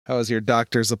How was your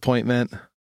doctor's appointment?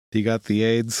 You got the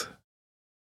AIDS?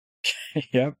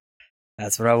 Yep.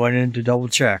 That's what I went in to double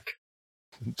check.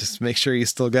 Just make sure you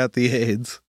still got the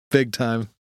AIDS. Big time.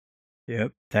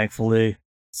 Yep. Thankfully,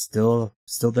 still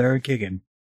there and kicking.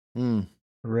 Mm,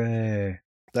 Hooray.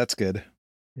 that's good.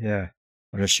 Yeah.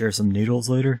 Want to share some needles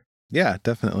later? Yeah,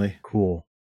 definitely. Cool.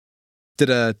 Did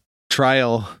a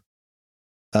trial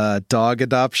dog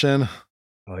adoption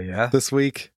Oh, yeah? this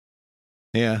week.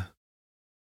 Yeah.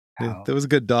 How? It was a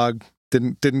good dog.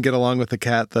 Didn't get along with the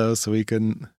cat though, so we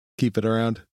couldn't keep it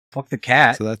around. Fuck the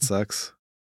cat. So that sucks.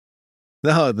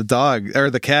 No, the dog or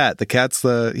the cat. The cat's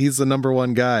he's the number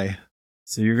one guy.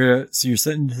 So you're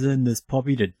sentencing this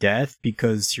puppy to death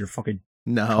because your fucking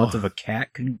No. cunt of a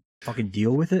cat couldn't fucking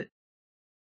deal with it?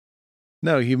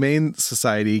 No, Humane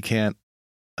Society can't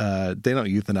they don't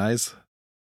euthanize.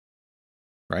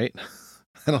 Right?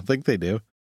 I don't think they do.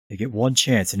 They get one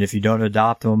chance, and if you don't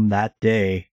adopt them that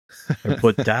day, they're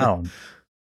put down.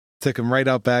 Took him right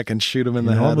out back and shoot him in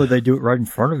the Normally head. they do it right in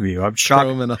front of you. I'm Throw shocked.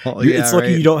 him in a hole. It's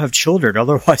lucky you don't have children.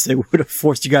 Otherwise, they would have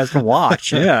forced you guys to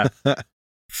watch. Yeah.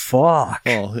 Fuck.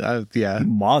 Well, yeah. You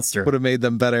monster. Would have made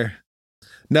them better.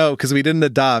 No, because we didn't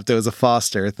adopt. It was a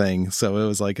foster thing. So it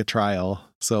was like a trial.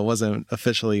 So it wasn't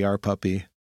officially our puppy.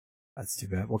 That's too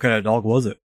bad. What kind of dog was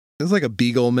it? It was like a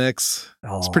beagle mix.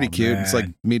 It's pretty cute. Man. It's like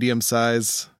medium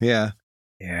size. Yeah.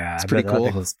 Yeah, it's I pretty bet that cool.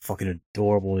 thing was fucking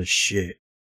adorable as shit.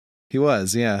 He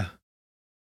was, yeah.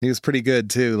 He was pretty good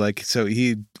too. Like, so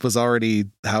he was already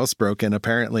housebroken.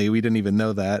 Apparently, we didn't even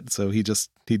know that. So he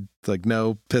like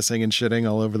no pissing and shitting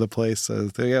all over the place. So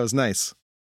yeah, it was nice.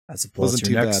 That's a plus. Wasn't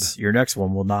too bad. Your next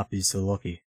one will not be so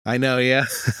lucky. I know, yeah.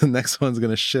 Next one's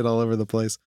gonna shit all over the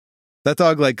place. That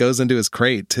dog like goes into his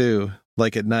crate too,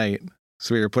 like at night.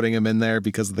 So we were putting him in there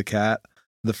because of the cat.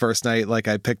 The first night, like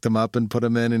I picked him up and put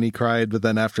him in, and he cried. But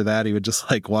then after that, he would just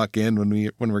like walk in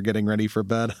when we're getting ready for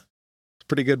bed.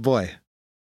 Pretty good boy.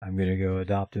 I'm gonna go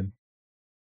adopt him.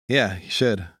 Yeah, you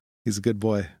should. He's a good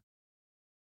boy.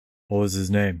 What was his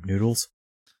name? Noodles?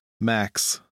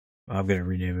 Max. I'm gonna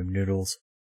rename him Noodles.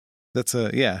 That's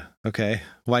yeah. Okay.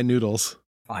 Why noodles?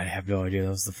 I have no idea. That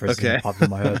was the first thing Okay. that popped in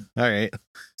my head. All right.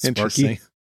 Sparky? Interesting.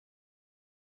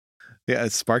 Yeah,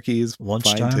 Sparky is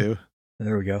Lunchtime? fine too.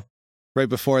 There we go. Right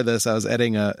before this, I was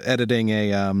editing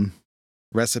a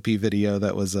recipe video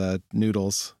that was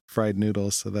noodles, fried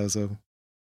noodles. So that was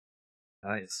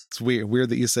Nice. it's weird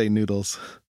that you say noodles.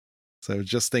 So I was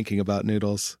just thinking about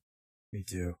noodles. Me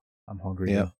too. I'm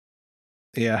hungry Yeah. now.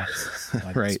 Yeah.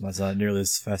 Right. That's not nearly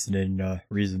as fascinating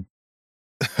reason.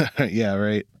 Yeah,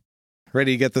 right.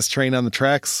 Ready to get this train on the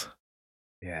tracks?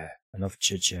 Yeah. Enough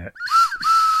chit chat.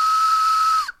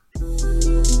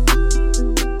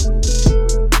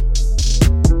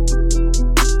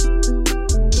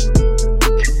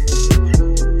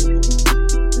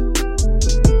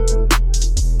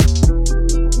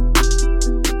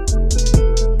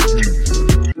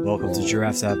 Welcome to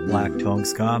Giraffes Have Black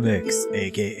Tongues Comics,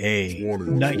 aka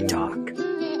Night Talk.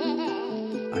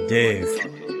 I'm Dave.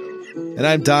 And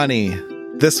I'm Donnie.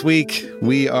 This week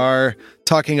we are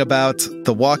talking about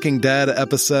The Walking Dead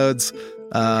episodes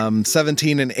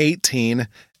 17 and 18,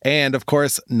 and of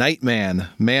course Nightman,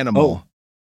 Manimal. Oh,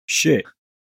 shit.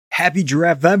 Happy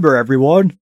Giraffe-vember,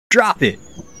 everyone. Drop it.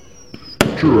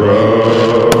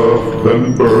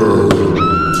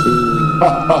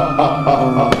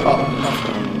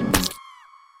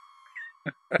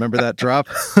 Remember that drop?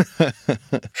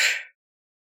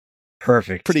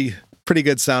 Perfect. Pretty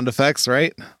good sound effects,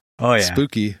 right? Oh, yeah.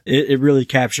 Spooky. It really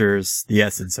captures the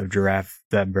essence of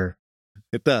Giraffe-vember.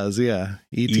 It does, yeah.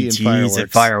 E.T. and ETs fireworks.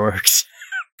 and fireworks.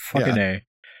 Fucking Yeah. A.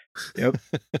 Yep.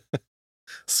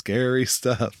 Scary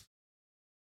stuff.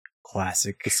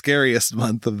 Classic. The scariest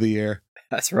month of the year.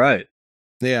 That's right.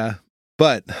 Yeah.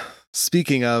 But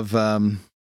speaking of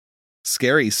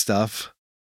scary stuff,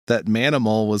 that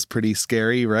Manimal was pretty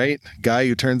scary, right? Guy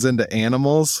who turns into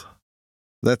animals.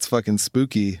 That's fucking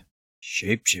spooky.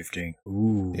 Shape-shifting.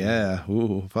 Ooh. Yeah.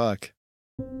 Ooh, fuck.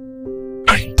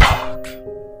 There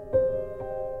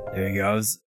you go. I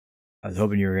was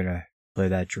hoping you were going to play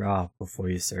that drop before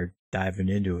you start diving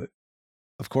into it.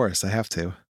 Of course, I have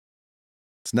to.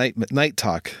 It's night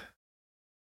talk.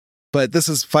 But this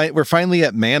is we're finally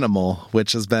at Manimal,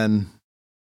 which has been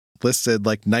listed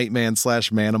like Nightman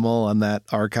 /Manimal on that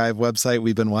archive website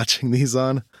we've been watching these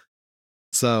on.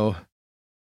 So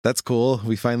that's cool.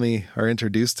 We finally are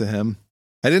introduced to him.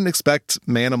 I didn't expect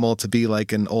Manimal to be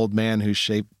like an old man who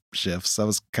shape shifts. I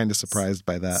was kind of surprised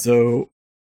by that. So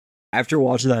after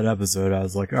watching that episode, I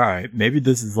was like, all right, maybe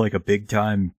this is like a big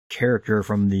time character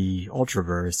from the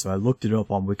Ultraverse. So I looked it up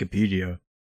on Wikipedia.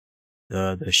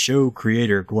 The show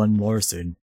creator, Glenn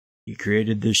Larson, He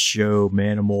created this show,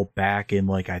 Manimal, back in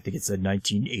I think it said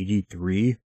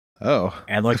 1983. Oh,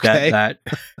 and okay.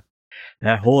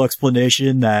 that whole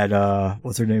explanation that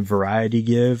what's her name, Variety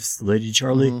gives, Lady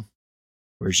Charlie,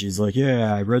 where she's like,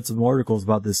 yeah, I read some articles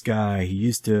about this guy. He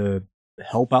used to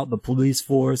help out the police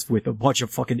force with a bunch of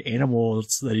fucking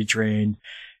animals that he trained,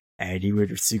 and he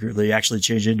would secretly actually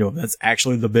change into them. That's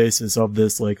actually the basis of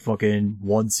this fucking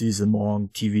 1 season long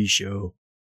TV show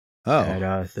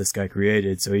that this guy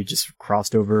created. So he just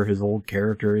crossed over his old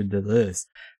character into this.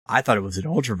 I thought it was an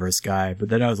Ultraverse guy, but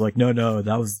then I was like, no,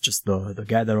 that was just the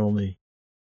guy that only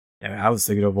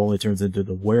turns into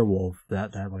the werewolf,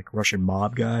 that Russian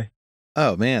mob guy.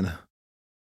 Oh man,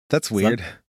 that's weird.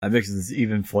 That makes it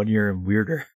even funnier and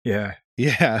weirder. Yeah.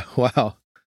 Yeah. Wow.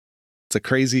 It's a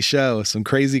crazy show. Some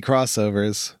crazy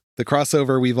crossovers. The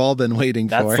crossover we've all been waiting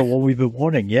for. That's the one we've been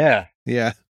wanting. Yeah.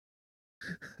 Yeah.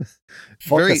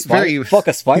 Fuck a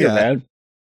Spider, yeah. Man.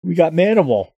 We got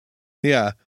Manimal.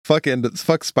 Yeah.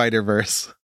 Fuck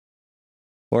Spider-Verse.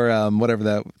 Or whatever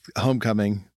that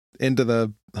Homecoming. Into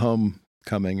the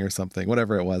Homecoming or something.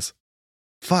 Whatever it was.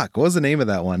 Fuck, what was the name of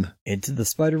that one? Into the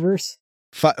Spider-Verse?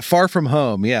 Far From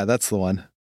Home. Yeah, that's the one.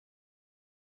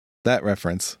 That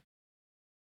reference.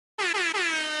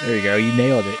 There you go. You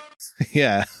nailed it.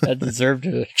 Yeah. That deserved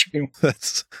it.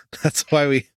 That's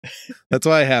why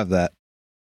I have that.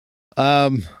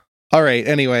 All right.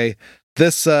 Anyway,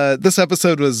 this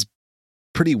episode was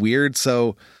pretty weird.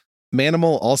 So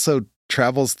Manimal also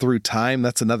travels through time.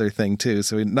 That's another thing too.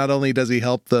 So not only does he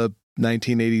help the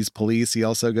 1980s police, he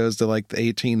also goes to the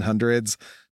 1800s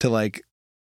to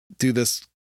do this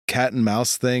cat and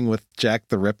mouse thing with Jack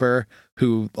the Ripper,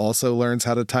 who also learns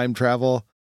how to time travel.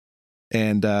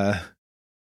 And kind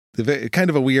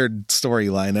of a weird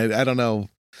storyline. I don't know.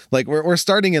 We're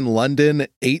starting in London,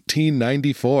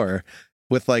 1894,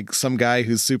 with some guy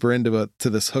who's super into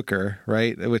this hooker,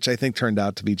 right? Which I think turned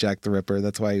out to be Jack the Ripper.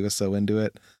 That's why he was so into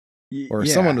it. Or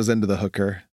someone was into the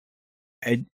hooker.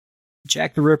 And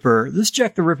Jack the Ripper. This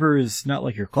Jack the Ripper is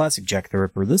not your classic Jack the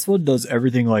Ripper. This one does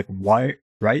everything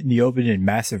right in the open in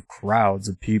massive crowds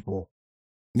of people.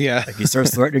 Yeah. He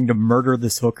starts threatening to murder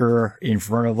this hooker in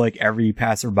front of every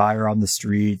passerby on the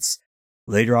streets.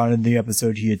 Later on in the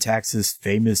episode, he attacks this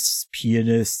famous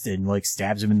pianist and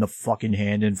stabs him in the fucking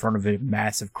hand in front of a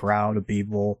massive crowd of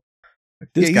people.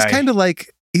 He's kind of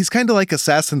like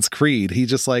Assassin's Creed. He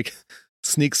just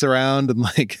sneaks around and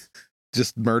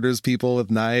just murders people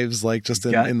with knives,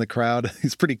 in the crowd.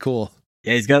 He's pretty cool.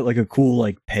 Yeah, he's got a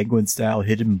cool penguin style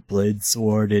hidden blade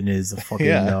sword in his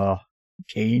fucking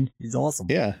cane. He's awesome.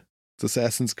 Yeah, it's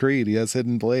Assassin's Creed. He has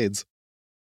hidden blades.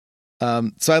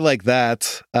 So I like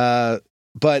that.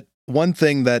 But one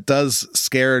thing that does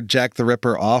scare Jack the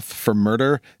Ripper off from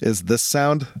murder is this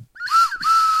sound.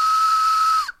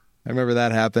 I remember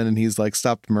that happened, and he's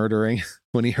stopped murdering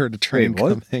when he heard a train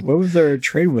coming. What was their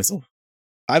train whistle?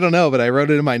 I don't know, but I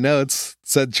wrote it in my notes. It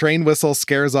said train whistle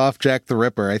scares off Jack the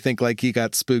Ripper. I think he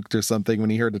got spooked or something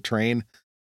when he heard a train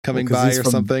coming by or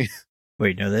something.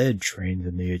 Wait, no, they had trains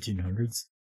in the 1800s?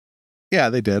 Yeah,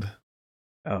 they did.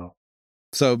 Oh.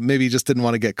 So maybe he just didn't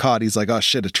want to get caught. He's like, oh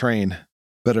shit, a train.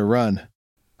 Better run.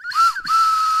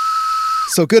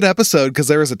 So good episode because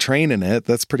there was a train in it.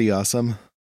 That's pretty awesome.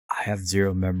 I have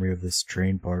zero memory of this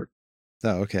train part.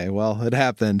 Oh, okay. Well, it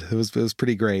happened. It was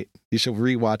pretty great. You should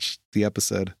rewatch the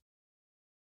episode.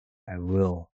 I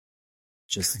will.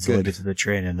 Just until I get to the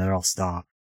train and then I'll stop.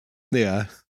 Yeah.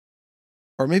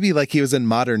 Or maybe he was in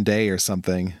modern day or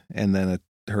something and then it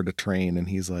heard a train and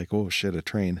he's like, oh shit, a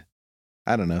train.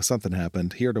 I don't know. Something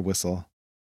happened. He heard a whistle.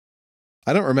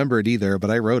 I don't remember it either,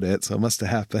 but I wrote it, so it must have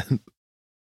happened.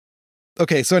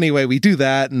 Okay, so anyway, we do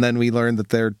that and then we learn that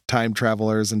they're time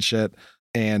travelers and shit.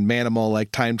 And Manimal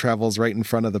time travels right in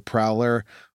front of the Prowler,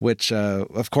 which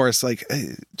of course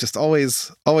just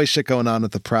always shit going on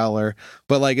with the Prowler,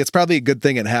 but it's probably a good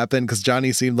thing it happened because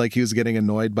Johnny seemed like he was getting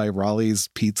annoyed by Raleigh's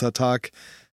pizza talk,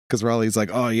 because Raleigh's like,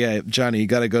 oh yeah, Johnny, you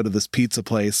got to go to this pizza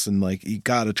place and you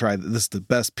got to try this is the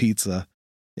best pizza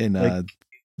in the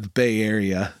Bay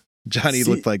Area. Johnny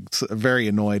looked very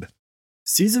annoyed.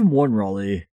 Season 1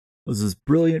 Raleigh was this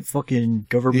brilliant fucking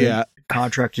government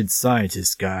contracted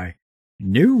scientist guy.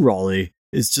 New Raleigh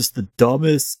is just the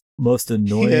dumbest, most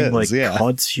annoying,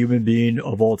 cunt human being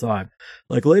of all time.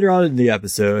 Later on in the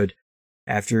episode,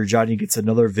 after Johnny gets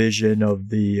another vision of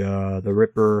the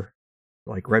Ripper,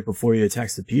 right before he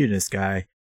attacks the pianist guy,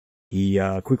 he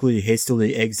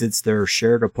hastily exits their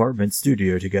shared apartment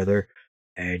studio together,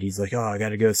 and he's like, oh, I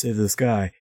gotta go save this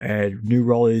guy. And New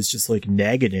Raleigh is just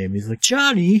nagging him. He's like,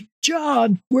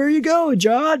 John, where are you going,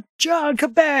 John? John,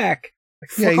 come back.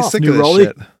 He's sick of this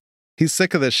shit. He's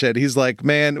sick of this shit. He's like,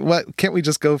 man, what? Can't we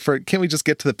just get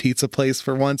to the pizza place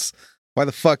for once? Why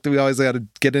the fuck do we always got to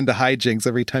get into hijinks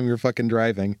every time you're fucking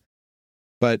driving?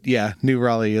 But yeah, New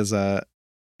Raleigh is,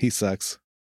 he sucks.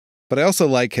 But I also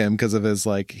like him because of his,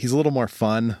 like, he's a little more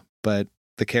fun, but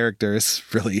the character is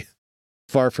really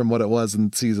far from what it was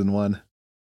in season 1.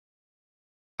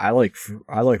 I like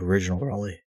original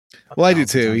Raleigh. Well, I do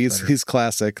too. He's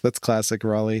classic. That's classic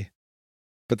Raleigh.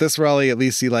 But this Raleigh, at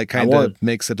least he like kind of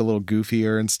makes it a little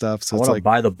goofier and stuff. So I it's want like to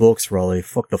buy the books Raleigh.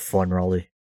 Fuck the fun Raleigh.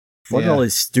 Fun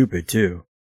Raleigh's stupid too.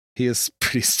 He is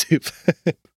pretty stupid.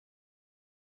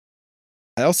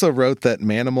 I also wrote that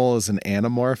Manimal is an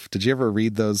Animorph. Did you ever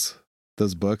read those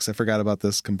books? I forgot about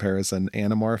this comparison.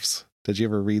 Animorphs. Did you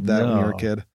ever read that when you were a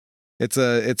kid?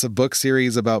 It's a book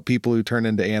series about people who turn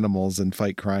into animals and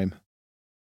fight crime.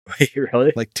 Wait,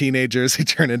 really? Like teenagers who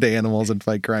turn into animals and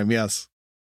fight crime. Yes.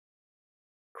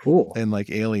 Cool. And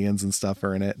like aliens and stuff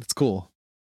are in it. It's cool.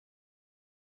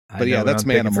 But yeah, that's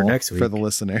Manimal for the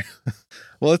listener.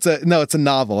 Well, it's a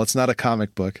novel. It's not a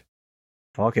comic book.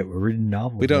 Fuck it, we're reading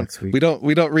novels next week. We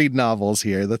don't read novels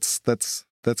here. That's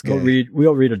good. We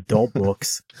don't read adult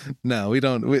books. No, we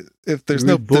don't. If there's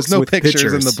no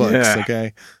pictures in the books,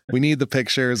 okay? We need the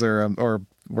pictures or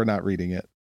we're not reading it.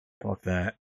 Fuck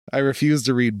that. I refuse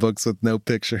to read books with no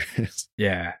pictures.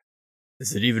 Yeah.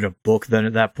 Is it even a book then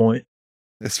at that point?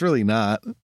 It's really not.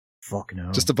 Fuck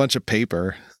no. Just a bunch of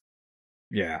paper.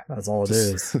 Yeah, that's all it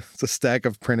is. It's a stack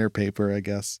of printer paper, I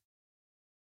guess.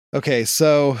 Okay,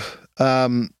 so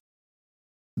then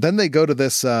they go to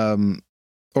this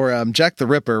Jack the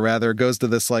Ripper rather goes to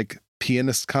this like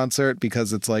pianist concert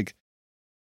because it's like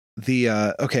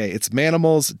it's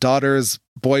Manimal's daughter's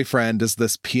boyfriend is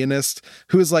this pianist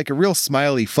who is like a real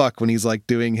smiley fuck when he's like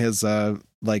doing his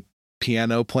like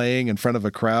piano playing in front of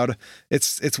a crowd.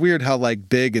 It's weird how like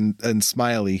big and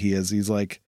smiley he is. He's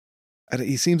like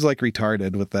he seems like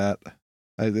retarded with that.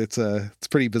 It's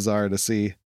pretty bizarre to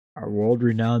see. Are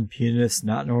world-renowned pianists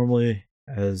not normally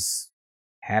as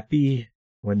happy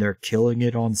when they're killing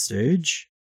it on stage?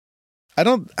 They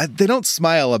don't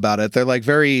smile about it. They're like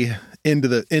very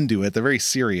into it. They're very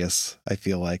serious, I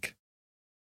feel like.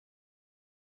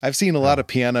 I've seen a lot of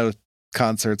piano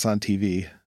concerts on TV,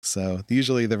 so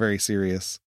usually they're very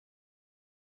serious.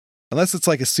 Unless it's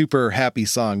like a super happy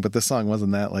song, but this song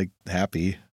wasn't that like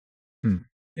happy.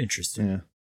 Interesting.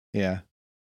 Yeah.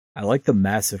 I like the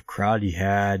massive crowd he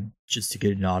had just to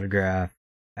get an autograph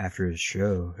after his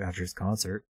show, after his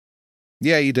concert.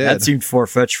 Yeah, he did. That seemed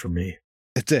far-fetched for me.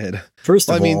 It did. First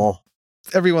of all,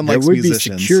 everyone likes musicians.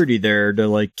 There would be security there to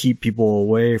like keep people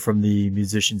away from the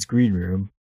musician's green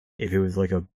room if it was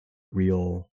like a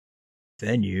real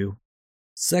venue.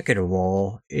 Second of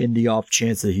all, in the off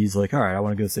chance that he's like, all right, I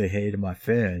want to go say hey to my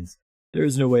fans,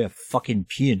 there's no way a fucking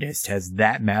pianist has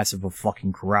that massive a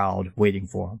fucking crowd waiting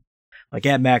for him. Like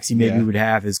at max, he maybe would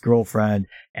have his girlfriend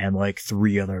and like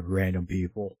 3 other random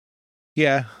people.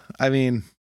 Yeah, I mean,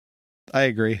 I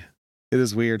agree. It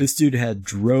is weird. This dude had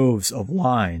droves of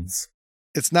lines.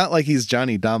 It's not like he's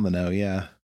Johnny Domino, yeah.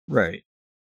 Right.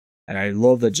 And I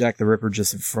love that Jack the Ripper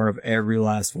just in front of every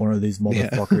last one of these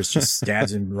motherfuckers just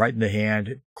stabs him right in the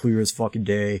hand, clear as fucking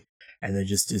day, and then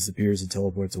just disappears and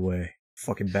teleports away.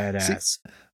 Fucking badass.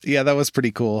 Yeah, that was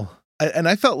pretty cool. And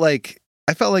I felt like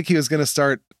he was going to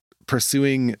start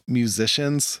pursuing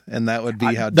musicians, and that would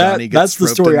be how Johnny gets. That's the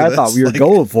story I thought we were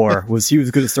going for. Was he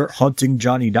was going to start hunting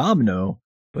Johnny Domino,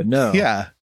 but no. Yeah,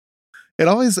 it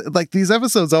always like these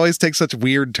episodes always take such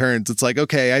weird turns. It's like,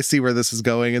 okay, I see where this is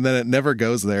going, and then it never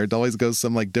goes there. It always goes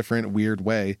some like different weird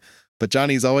way. But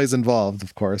Johnny's always involved,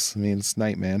 of course. I mean, it's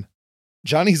Nightman.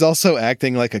 Johnny's also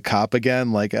acting like a cop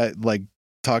again, like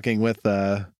talking with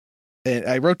I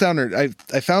wrote down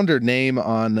I found her name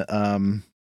on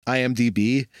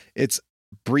IMDb. It's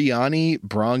Briani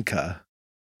Bronca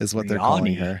is what they're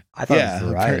calling her. I thought it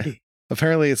was Variety.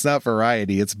 Apparently it's not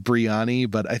Variety, it's Briani,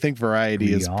 but I think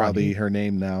Variety is probably her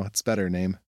name now. It's a better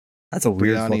name. That's a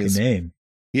weird fucking name.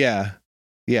 Yeah.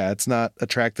 Yeah, it's not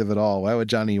attractive at all. Why would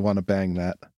Johnny want to bang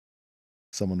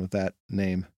someone with that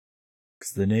name?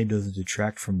 Because the name doesn't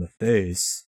detract from the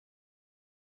face.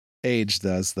 Age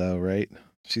does, though, right?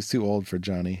 She's too old for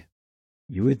Johnny.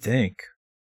 You would think.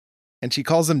 And she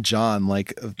calls him John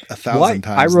like 1,000 times.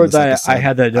 I wrote that. Episode. I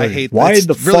had that. I hate why in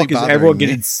the really fuck is everyone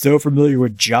getting so familiar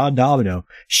with John Domino?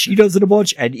 She does it a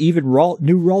bunch, and even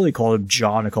New Raleigh called him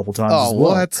John a couple times. Oh, as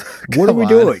well. what? What are we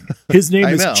doing? His name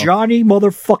is Johnny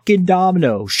motherfucking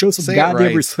Domino. Show some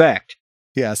goddamn respect.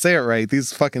 Yeah, say it right.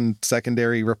 These fucking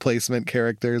secondary replacement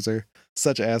characters are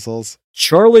such assholes.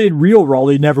 Charlie and real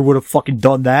Raleigh never would have fucking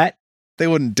done that. They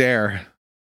wouldn't dare.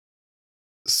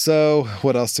 So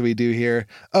what else do we do here?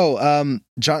 Oh,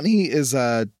 Johnny is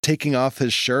taking off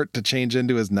his shirt to change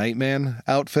into his Nightman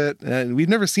outfit. And we've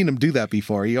never seen him do that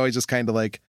before. He always just kind of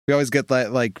like, we always get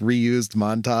that like reused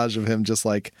montage of him just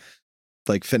like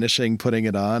finishing putting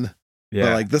it on. Yeah.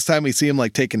 But like this time we see him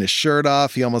like taking his shirt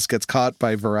off. He almost gets caught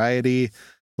by Variety,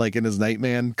 like in his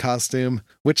Nightman costume,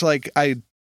 which like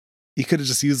he could have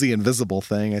just used the invisible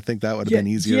thing. I think that would have been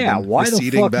easier than why the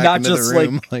receding fuck back not into just the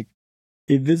room. like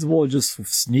invisible and just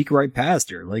sneak right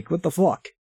past her? Like, what the fuck?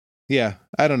 Yeah,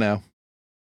 I don't know.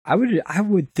 I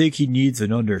would think he needs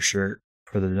an undershirt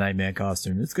for the Nightman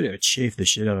costume. It's gonna chafe the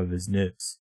shit out of his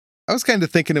nips. I was kind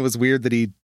of thinking it was weird that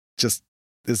he just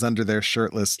is under there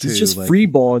shirtless too. He's just like,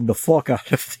 freeballing the fuck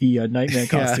out of the Nightman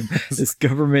costume. Yeah. This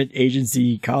government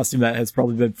agency costume that has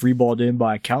probably been freeballed in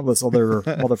by countless other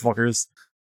motherfuckers.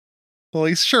 Well,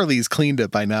 he's cleaned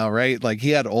it by now, right? Like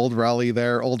he had Old Raleigh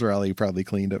there. Old Raleigh probably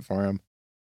cleaned it for him.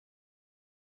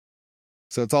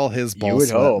 So it's all his ball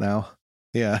sweat now.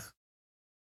 Yeah.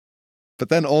 But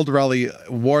then Old Raleigh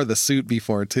wore the suit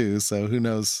before too, so who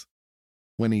knows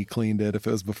when he cleaned it, if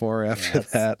it was before or after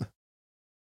that.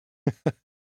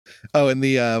 Oh, and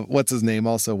the what's his name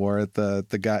also wore it, the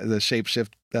guy, the shapeshift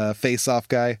face off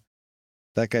guy.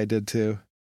 That guy did too.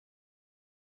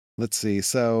 Let's see.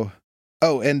 So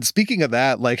and speaking of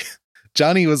that, like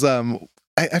Johnny was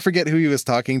I forget who he was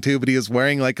talking to, but he was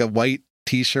wearing like a white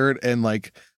t-shirt and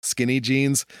like skinny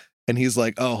jeans. And he's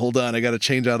like, oh, hold on, I got to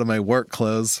change out of my work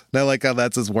clothes. And I like how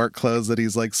that's his work clothes that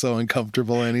he's like so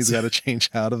uncomfortable in. He's got to change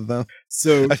out of them.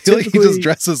 So I feel like he just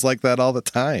dresses like that all the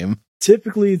time.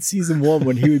 Typically in season 1,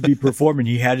 when he would be performing,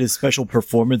 he had his special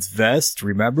performance vest,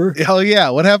 remember? Hell yeah.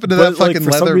 What happened to that fucking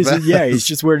for leather some reason, vest? Yeah, he's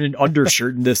just wearing an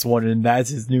undershirt in this one, and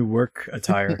that's his new work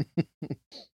attire.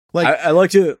 Like I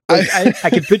like to, I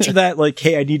can picture that, like,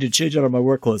 hey, I need to change out of my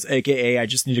work clothes, aka I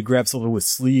just need to grab something with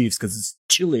sleeves because it's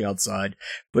chilly outside.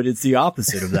 But it's the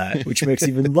opposite of that, which makes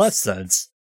even less sense.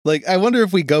 Like, I wonder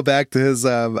if we go back to his,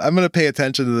 I'm going to pay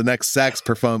attention to the next sax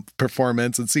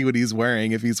performance and see what he's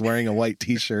wearing, if he's wearing a white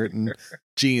t-shirt and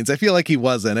jeans. I feel like he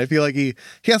wasn't. I feel like he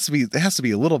has to be, it has to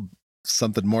be a little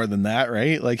something more than that,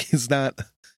 right? Like he's not,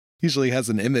 usually has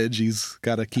an image he's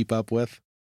got to keep up with.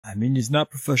 I mean, he's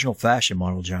not professional fashion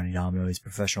model Johnny Domino. He's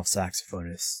professional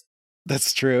saxophonist.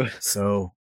 That's true.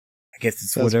 So I guess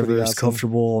it's whatever is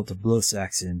comfortable to blow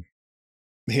sax in.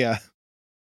 Yeah.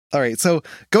 All right. So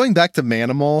going back to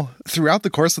Manimal, throughout the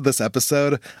course of this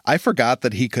episode, I forgot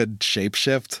that he could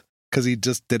shapeshift because he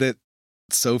just did it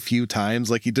so few times.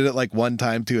 Like he did it like one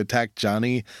time to attack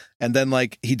Johnny. And then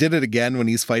like he did it again when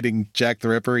he's fighting Jack the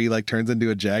Ripper. He like turns into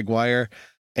a jaguar.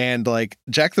 And like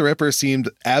Jack the Ripper seemed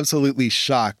absolutely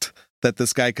shocked that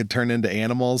this guy could turn into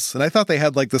animals. And I thought they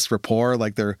had like this rapport,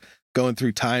 like they're going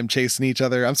through time chasing each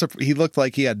other. He looked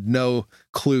like he had no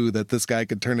clue that this guy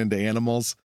could turn into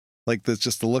animals. Like there's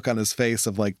just the look on his face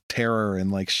of like terror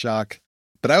and like shock.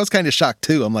 But I was kind of shocked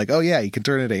too. I'm like, oh yeah, he can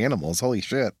turn into animals. Holy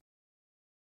shit.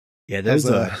 Yeah, there's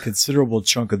a considerable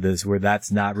chunk of this where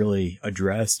that's not really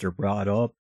addressed or brought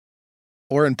up.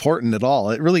 Or important at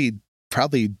all. It really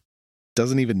probably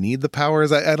doesn't even need the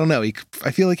powers. I don't know.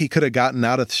 I feel like he could have gotten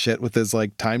out of shit with his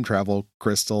like time travel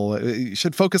crystal. He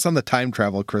should focus on the time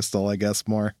travel crystal, I guess,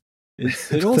 more.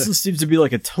 It also seems to be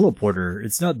like a teleporter.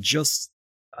 It's not just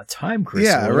a time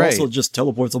crystal. Yeah, it right. also just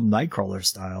teleports them Nightcrawler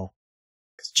style.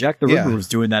 Because Jack the Ripper was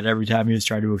doing that every time he was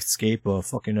trying to escape a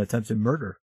fucking attempted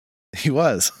murder. He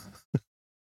was.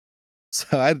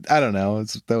 So I don't know.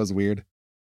 That was weird.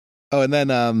 Oh, and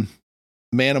then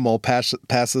Manimal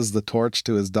passes the torch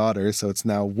to his daughter, so it's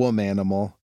now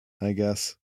Womanimal, I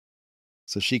guess.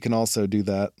 So she can also do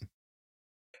that.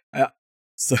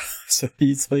 So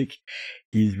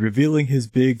he's revealing his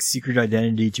big secret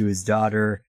identity to his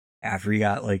daughter after he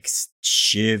got like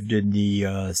shivved in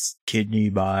the kidney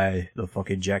by the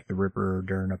fucking Jack the Ripper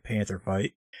during a panther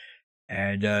fight.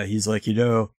 And he's like,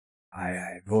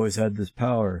 I've always had this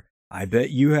power. I bet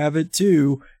you have it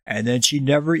too. And then she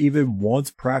never even once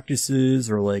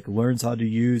practices or like learns how to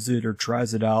use it or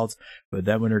tries it out. But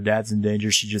then when her dad's in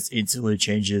danger, she just instantly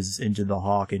changes into the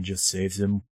Hawk and just saves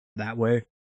him that way.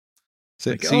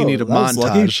 So you need a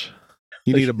montage.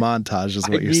 You need a montage is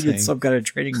what you're saying. I needed some kind of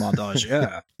training montage.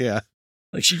 Yeah. Yeah.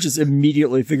 Like she just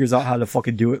immediately figures out how to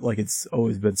fucking do it. Like it's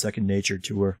always been second nature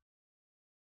to her.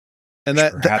 And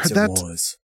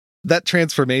that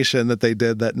transformation that they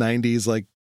did, that 90s like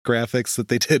graphics that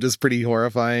they did is pretty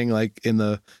horrifying, like in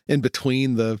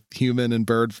between the human and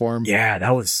bird form. Yeah,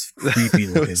 that was creepy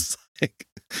looking.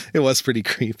 It was pretty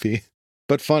creepy,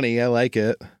 but funny. I like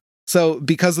it. So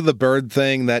because of the bird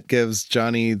thing, that gives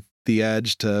Johnny the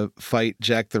edge to fight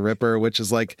Jack the Ripper, which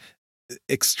is like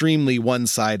extremely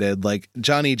one-sided. Like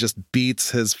Johnny just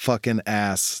beats his fucking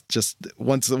ass. Just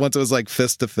once it was like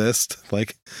fist to fist,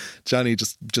 like Johnny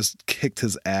just kicked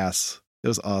his ass. It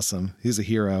was awesome. He's a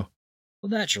hero. Well,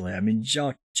 naturally. I mean,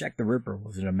 Jack the Ripper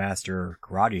wasn't a master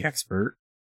karate expert.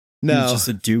 No. He was just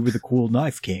a dude with a cool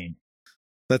knife cane.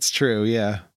 That's true,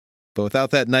 yeah. But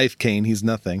without that knife cane, he's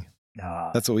nothing.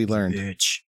 That's what we learned.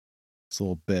 Bitch. It's a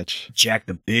little bitch. Jack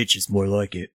the Bitch is more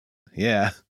like it.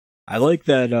 Yeah. I like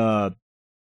that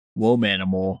Womb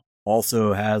Animal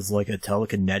also has like a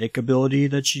telekinetic ability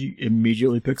that she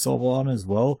immediately picks up on as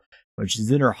well. When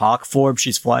she's in her hawk form,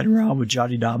 she's flying around with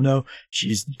Johnny Domino.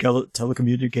 She's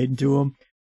telecommunicating to him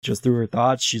just through her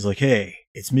thoughts. She's like, hey,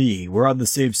 it's me. We're on the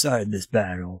same side in this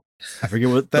battle. I forget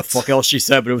what the fuck else she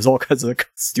said, but it was all kinds of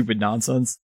stupid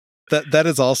nonsense. That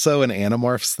is also an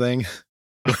Animorphs thing.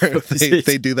 Where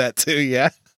they do that too, yeah.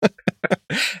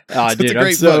 It's a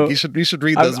great book. You should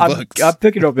read those books. I'm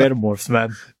picking up Animorphs,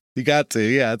 man. You got to,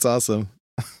 yeah, it's awesome.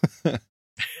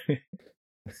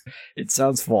 It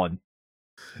sounds fun.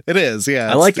 It is,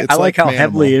 yeah. I like how Manimal.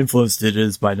 heavily influenced it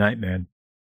is by Nightman.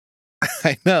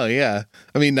 I know, yeah.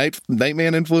 I mean,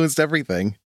 Nightman influenced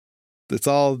everything. This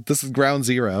is ground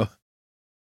zero.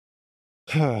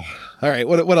 All right,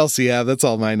 what else do you have? That's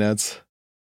all my notes.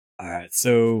 All right,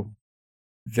 so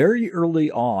very early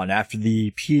on, after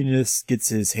the pianist gets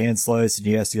his hand sliced and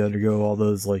he has to undergo all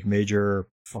those like major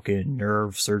fucking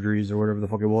nerve surgeries or whatever the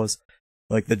fuck it was,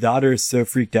 like the daughter is so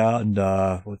freaked out, and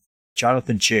with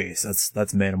Jonathan Chase,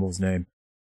 that's Manimal's name,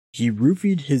 he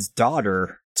roofied his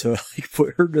daughter to like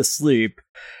put her to sleep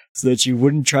so that she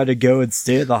wouldn't try to go and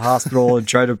stay at the hospital and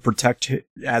try to protect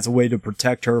as a way to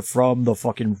protect her from the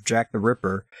fucking Jack the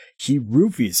Ripper. He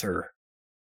roofies her.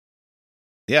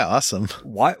 Yeah, awesome.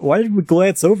 Why did we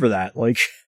glance over that? Like,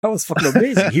 that was fucking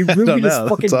amazing. He roofied his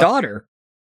fucking daughter.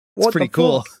 That's pretty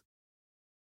cool.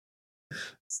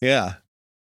 Yeah.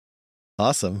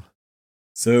 Awesome.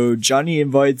 So Johnny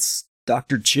invites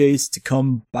Dr. Chase to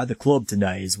come by the club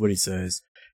tonight, is what he says.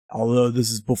 Although this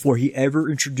is before he ever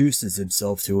introduces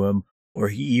himself to him, or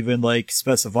he even like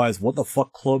specifies what the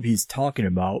fuck club he's talking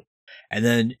about. And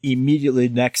then immediately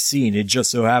next scene, it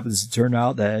just so happens to turn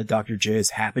out that Dr. Chase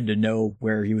happened to know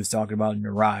where he was talking about and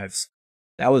arrives.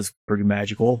 That was pretty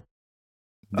magical.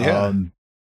 Yeah.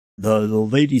 The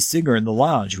lady singer in the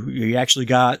lounge, he actually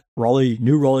got Raleigh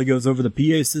goes over the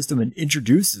PA system and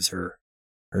introduces her.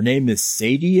 Her name is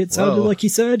Sadie, it sounded like he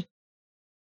said.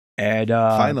 And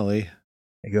finally.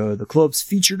 I go, the club's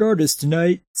featured artist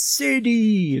tonight,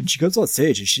 Sadie! And she goes on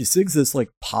stage and she sings this like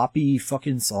poppy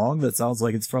fucking song that sounds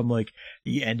like it's from like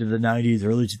the end of the 90s,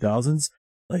 early 2000s.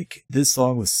 Like, this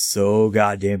song was so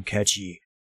goddamn catchy.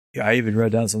 I even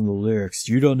read down some of the lyrics.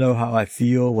 You don't know how I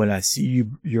feel when I see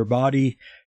your body.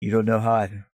 You don't know how I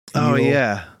feel. Oh,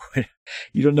 yeah.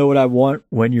 You don't know what I want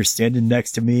when you're standing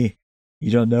next to me.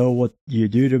 You don't know what you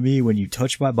do to me when you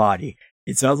touch my body.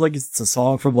 It sounds like it's a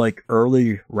song from like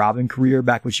early Robin career,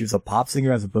 back when she was a pop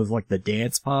singer, as opposed to like the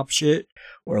dance pop shit,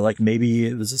 or like maybe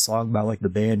it was a song about like the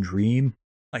band Dream.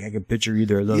 Like I can picture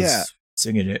either of those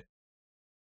singing it.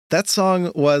 That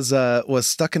song was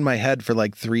stuck in my head for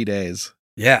like 3 days.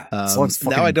 Yeah, now I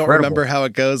incredible. don't remember how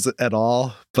it goes at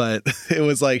all, but it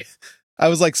was like I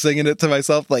was like singing it to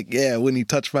myself, like, yeah, when you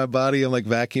touch my body, I'm like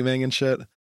vacuuming and shit.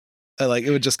 Like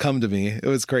it would just come to me. It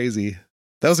was crazy.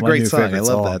 That was a great song. I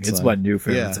love that song. It's my new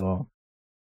favorite song.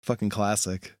 Fucking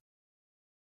classic.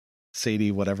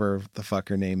 Sadie, whatever the fuck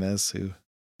her name is, who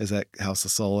is at House of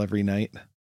Soul every night.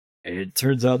 It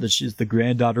turns out that she's the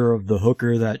granddaughter of the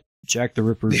hooker that Jack the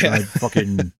Ripper tried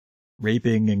fucking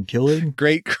raping and killing.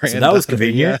 Great granddaughter. So that was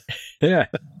convenient. Yeah.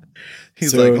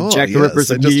 He's like, oh, Jack the Ripper's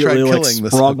immediately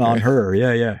like sprung on her.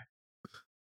 Yeah.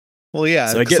 Well, yeah,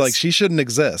 so it's like she shouldn't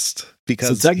exist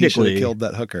because he should have killed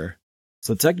that hooker.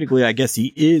 So technically, I guess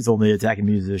he is only attacking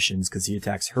musicians because he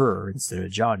attacks her instead of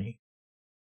Johnny.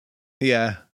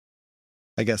 Yeah,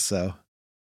 I guess so.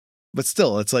 But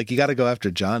still, it's like you got to go after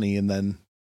Johnny and then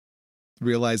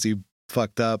realize you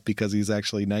fucked up because he's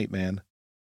actually Nightman.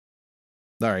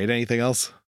 All right, anything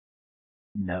else?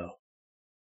 No.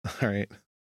 All right.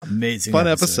 Amazing. Fun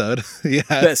episode. Yeah.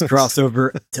 Best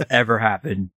crossover to ever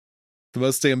happen. The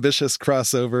most ambitious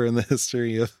crossover in the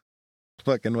history of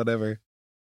fucking whatever.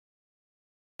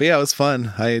 But yeah, it was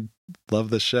fun. I love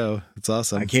this show. It's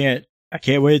awesome. I can't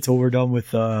wait till we're done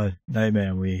with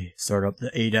Nightman. We start up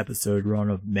the 8-episode run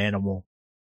of Manimal.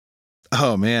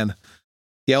 Oh man.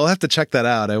 Yeah, we'll have to check that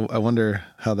out. I wonder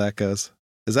how that goes.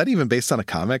 Is that even based on a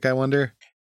comic, I wonder?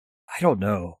 I don't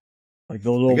know. Like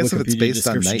the little Wikipedia if it's based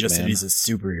description on just said Nightman. he's a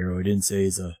superhero. It didn't say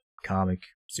he's a comic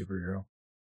superhero.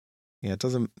 Yeah, it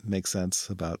doesn't make sense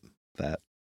about that.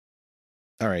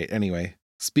 All right. Anyway,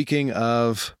 speaking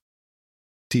of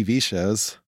TV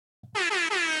shows,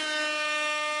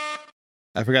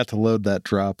 I forgot to load that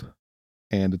drop,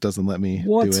 and it doesn't let me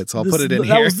do it. So I'll put it in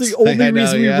here. That was the only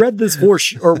reason we read this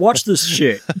or watched this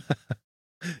shit.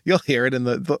 You'll hear it in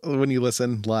the when you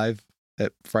listen live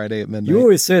at Friday at midnight. You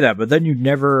always say that, but then you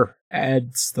never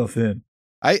add stuff in.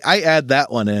 I add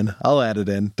that one in. I'll add it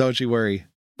in. Don't you worry.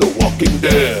 The Walking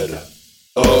Dead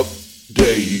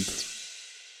update.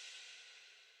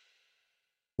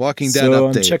 Walking Dead so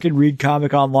update. I'm checking Read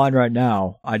Comic Online right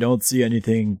now. I don't see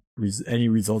anything, any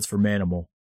results for Manimal.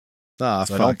 Ah,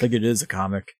 so fuck. I don't think it is a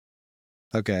comic.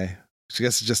 Okay. I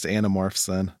guess it's just Animorphs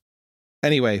then.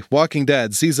 Anyway, Walking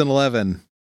Dead, season 11,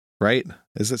 right?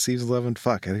 Is it season 11?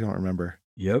 Fuck, I don't remember.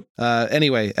 Yep.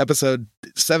 Anyway, episode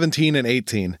 17 and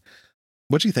 18.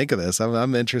 What'd you think of this?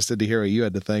 I'm interested to hear what you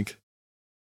had to think.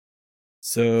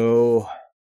 So,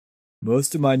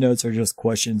 most of my notes are just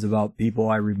questions about people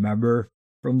I remember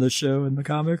from the show in the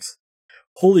comics.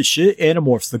 Holy shit,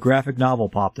 Animorphs, the graphic novel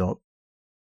popped up.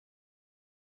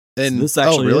 And so this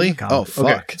actually really? is a comic. Oh,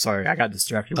 fuck. Okay, sorry, I got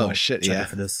distracted. Oh, shit, yeah.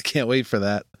 For this. I can't wait for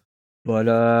that.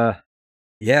 But,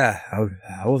 yeah,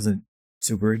 I wasn't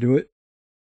super into it.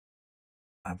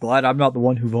 I'm glad I'm not the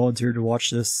one who volunteered to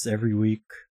watch this every week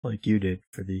like you did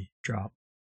for the drop.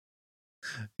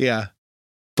 Yeah.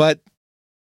 But,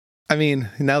 I mean,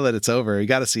 now that it's over, you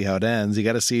got to see how it ends. You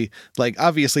got to see, like,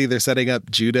 obviously they're setting up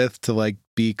Judith to, like,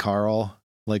 be Carl,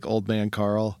 like old man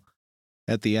Carl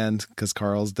at the end because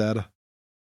Carl's dead.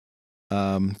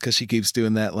 Because she keeps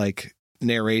doing that, like,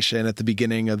 narration at the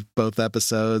beginning of both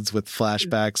episodes with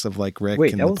flashbacks of, like, Rick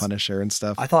and the Punisher and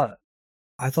stuff. I thought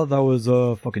that was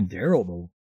fucking Daryl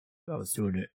though. That was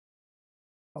doing it.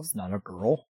 That was not a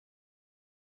girl.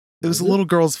 It was a little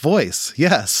girl's voice.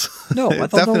 Yes. No, I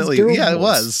thought definitely. That was Daryl's yeah, voice. It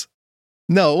was.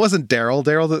 No, it wasn't Daryl.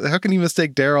 Daryl. How can you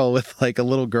mistake Daryl with like a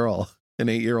little girl, an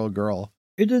 8-year-old girl?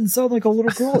 It didn't sound like a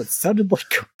little girl. It sounded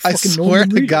like I swear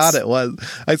to God it was.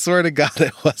 I swear to God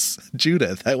it was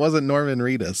Judith. It wasn't Norman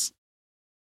Reedus.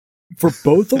 For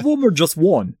both of them or just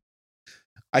one?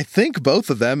 I think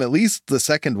both of them. At least the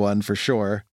second one for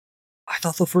sure. I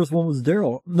thought the first one was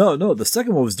Daryl. No, the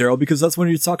second one was Daryl because that's when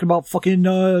he was talking about fucking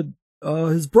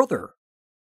his brother,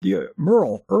 the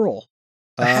Earl.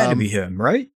 That had to be him,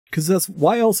 right? Because that's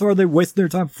why else are they wasting their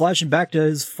time flashing back to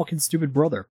his fucking stupid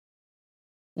brother?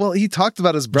 Well, he talked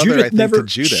about his brother. I think to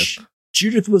Judith.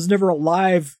 Judith was never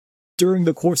alive during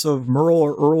the course of Merle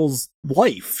or Earl's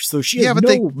life, so she has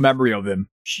no memory of him.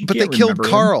 But they killed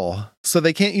Carl, so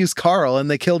they can't use Carl, and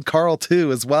they killed Carl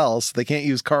too as well, so they can't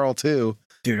use Carl too.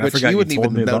 Dude, I forgot you wouldn't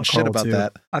even know shit about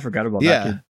that. I forgot about that.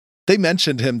 Yeah, they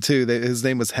mentioned him too. His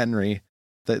name was Henry.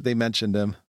 They mentioned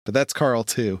him, but that's Carl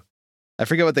too. I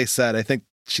forget what they said. I think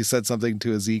she said something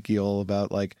to Ezekiel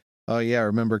about like, "Oh yeah,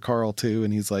 remember Carl too?"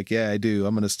 And he's like, "Yeah, I do.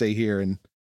 I'm gonna stay here and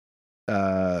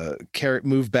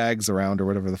move bags around or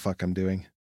whatever the fuck I'm doing."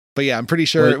 But yeah, I'm pretty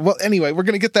sure. Well, anyway, we're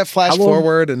gonna get that flash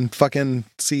forward and fucking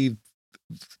see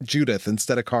Judith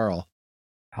instead of Carl.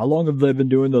 How long have they been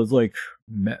doing those like?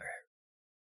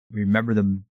 Remember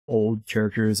them old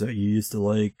characters that you used to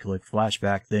like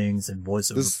flashback things and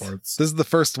voiceover parts. This is the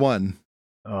first one.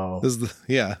 Oh,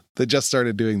 they just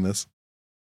started doing this,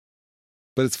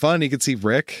 but it's fun. You can see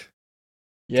Rick.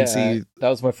 Yeah, that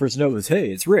was my first note. Was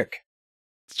hey, it's Rick.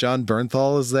 John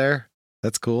Bernthal is there.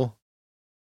 That's cool.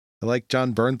 I like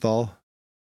John Bernthal.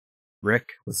 Rick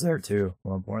was there too.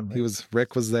 More importantly,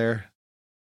 Rick was there.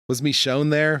 Was Michonne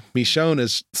there? Michonne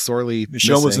is sorely Michonne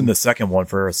missing. was in the second one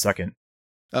for a second.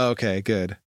 Oh, okay,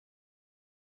 good.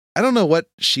 I don't know what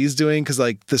she's doing because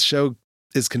like this show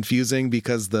is confusing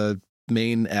because the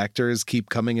main actors keep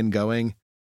coming and going.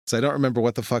 So I don't remember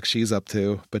what the fuck she's up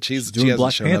to, but she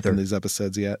hasn't shown up in these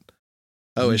episodes yet.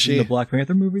 Oh, is she? The Black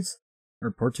Panther movies?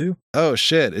 Or part 2? Oh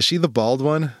shit. Is she the bald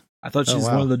one? I thought she's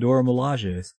one of the Dora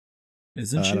Milajes.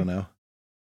 Isn't she? I don't know.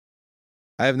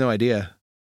 I have no idea.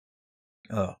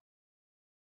 Oh.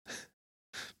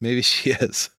 Maybe she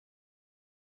is.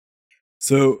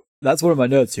 So that's one of my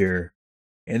notes here.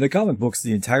 In the comic books,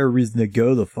 the entire reason they go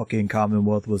to the fucking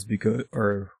Commonwealth was because,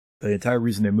 or the entire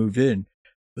reason they moved in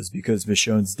was because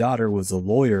Michonne's daughter was a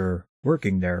lawyer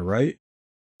working there, right?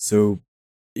 So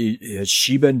has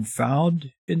she been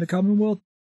found in the Commonwealth?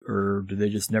 Or do they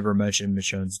just never mention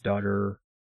Michonne's daughter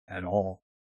at all?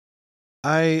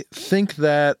 I think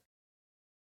that...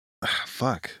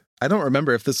 Fuck. I don't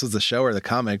remember if this was the show or the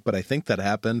comic, but I think that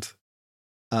happened.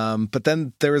 But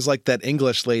then there was like that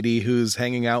English lady who's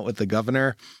hanging out with the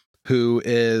governor, who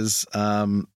is a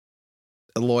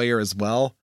lawyer as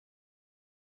well.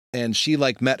 And she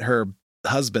like met her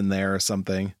husband there or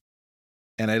something.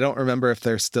 And I don't remember if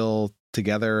they're still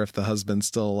together or if the husband's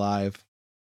still alive,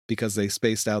 because they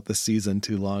spaced out the season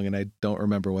too long, and I don't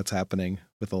remember what's happening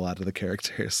with a lot of the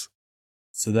characters.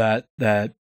 So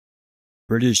that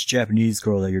British Japanese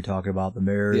girl that you're talking about, the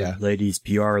mayor lady's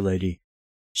PR lady,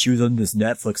 she was in this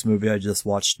Netflix movie I just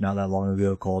watched not that long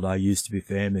ago called I Used to Be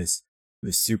Famous. It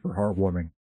was super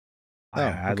heartwarming. I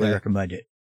highly recommend it.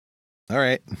 All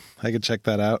right. I could check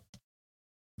that out.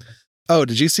 Oh,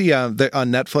 did you see on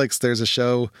Netflix, there's a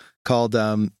show called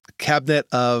Cabinet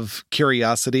of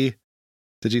Curiosity?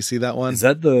 Did you see that one? Is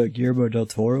that the Guillermo del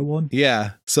Toro one?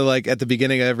 Yeah. So like at the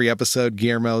beginning of every episode,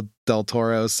 Guillermo del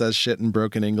Toro says shit in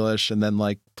broken English and then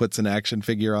like puts an action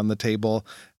figure on the table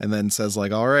and then says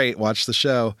like, all right, watch the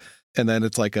show. And then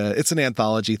it's like it's an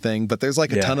anthology thing, but there's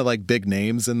like a ton of like big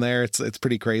names in there. It's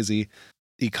pretty crazy.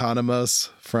 Economos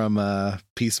from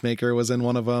Peacemaker was in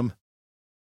one of them.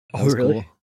 Oh, really? Cool.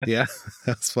 Yeah.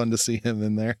 That was fun to see him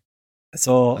in there. I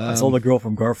saw the girl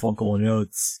from Garfunkel and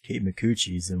Oates, Kate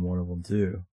McCucci's in one of them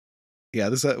too. Yeah,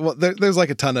 there's like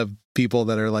a ton of people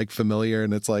that are like familiar,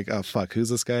 and it's like, oh fuck, who's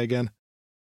this guy again?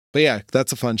 But yeah,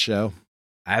 that's a fun show.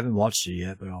 I haven't watched it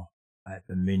yet, but I've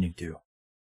been meaning to.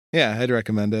 Yeah, I'd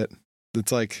recommend it.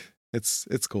 It's like it's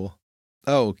cool.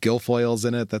 Oh, Guilfoyle's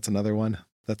in it. That's another one.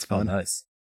 That's fun. Oh, nice.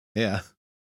 Yeah.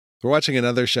 We're watching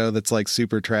another show that's like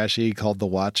super trashy called The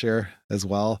Watcher as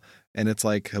well. And it's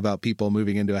like about people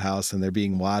moving into a house and they're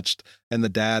being watched. And the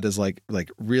dad is like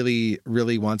really,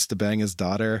 really wants to bang his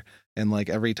daughter. And like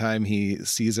every time he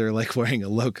sees her like wearing a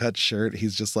low cut shirt,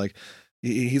 he's just like,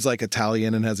 he's like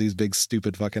Italian and has these big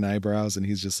stupid fucking eyebrows. And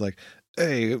he's just like,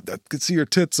 hey, I can see your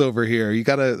tits over here. You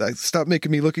gotta stop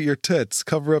making me look at your tits.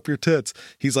 Cover up your tits.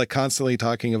 He's like constantly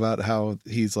talking about how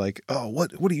he's like, oh,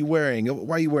 what are you wearing?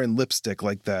 Why are you wearing lipstick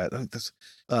like that?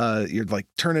 You're like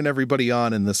turning everybody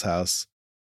on in this house.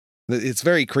 It's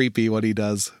very creepy what he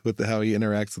does with how he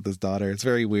interacts with his daughter. It's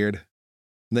very weird.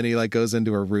 And then he like goes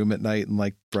into her room at night and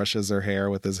like brushes her hair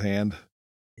with his hand.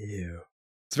 Ew.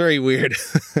 It's very weird.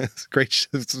 It's great.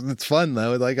 It's fun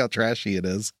though. I like how trashy it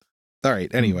is. All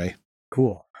right. Anyway.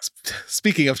 Cool.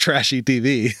 Speaking of trashy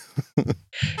TV,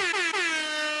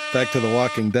 back to The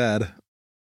Walking Dead.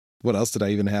 What else did I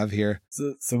even have here?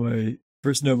 So my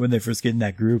first note when they first get in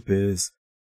that group is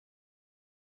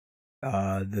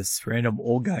this random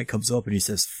old guy comes up and he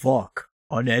says, fuck,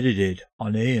 unedited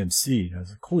on AMC. And I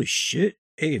was like, holy shit,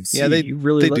 AMC, yeah, you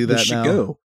really let this shit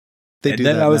go. And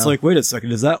then I was like, wait a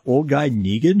second, is that old guy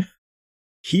Negan?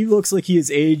 He looks like he has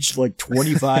aged like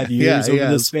 25 years over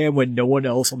this span when no one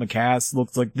else on the cast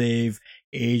looks like they've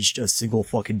aged a single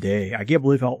fucking day. I can't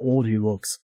believe how old he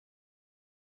looks.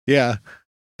 Yeah.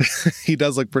 He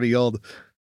does look pretty old.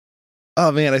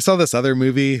 Oh man, I saw this other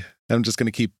movie. I'm just going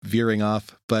to keep veering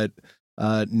off, but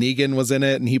Negan was in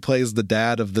it and he plays the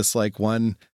dad of this like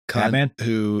one cunt Batman?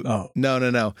 who Oh.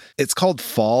 No. It's called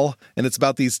Fall, and it's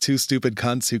about these two stupid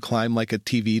cunts who climb like a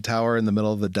TV tower in the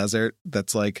middle of the desert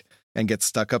that's like and get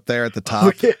stuck up there at the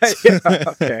top. Oh, yeah.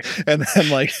 Okay. And then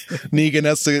like Negan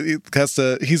has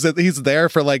to he's there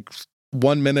for like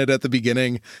 1 minute at the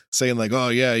beginning saying like, oh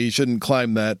yeah, you shouldn't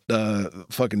climb that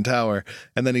fucking tower.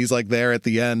 And then he's like there at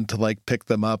the end to like pick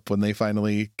them up when they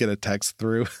finally get a text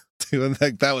through to him.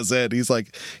 Like that was it.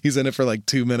 He's in it for like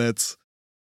 2 minutes.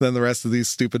 Then the rest of these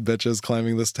stupid bitches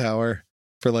climbing this tower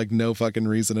for like no fucking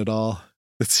reason at all.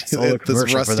 It's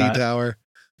this rusty tower.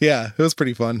 Yeah, it was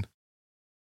pretty fun.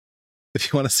 If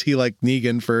you want to see like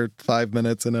Negan for 5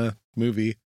 minutes in a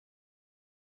movie,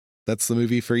 that's the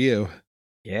movie for you.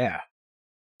 Yeah.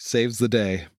 Saves the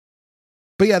day.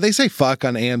 But yeah, they say fuck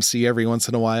on AMC every once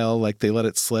in a while. Like they let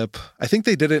it slip. I think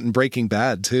they did it in Breaking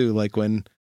Bad too. Like when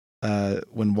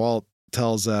Walt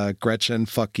tells Gretchen,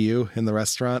 fuck you in the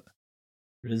restaurant.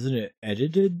 Isn't it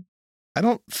edited? I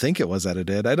don't think it was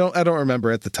edited. I don't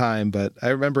remember at the time, but I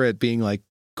remember it being like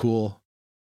cool.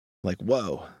 Like,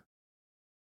 whoa.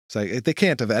 It's like they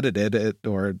can't have edited it,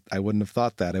 or I wouldn't have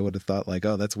thought that. I would have thought like,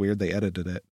 oh, that's weird. They edited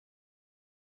it.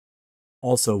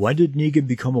 Also, when did Negan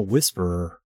become a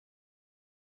whisperer?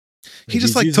 He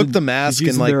just like took the mask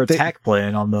and like their attack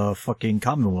plan on the fucking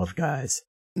Commonwealth guys.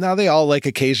 Now they all like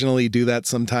occasionally do that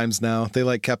sometimes now. They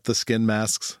like kept the skin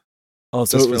masks. Oh,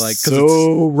 so it was like,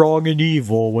 so wrong and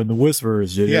evil when the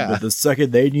Whisperers did it, but the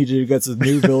second they needed to get to the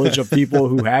new village of people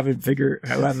who haven't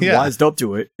wised up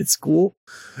to it, it's cool.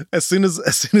 As soon as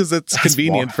it's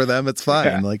convenient for them, it's fine.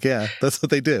 Yeah. Like, yeah, that's what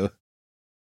they do.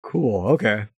 Cool.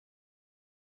 Okay.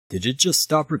 Did it just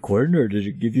stop recording, or did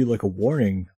it give you like a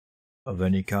warning of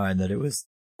any kind that it was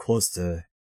close to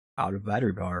out of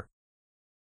battery power?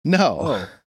 No,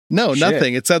 no, shit.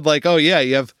 Nothing. It said like, oh yeah,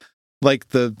 you have like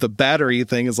the battery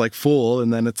thing is like full,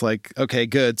 and then it's like, okay,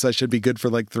 good. So I should be good for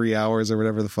like 3 hours or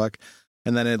whatever the fuck.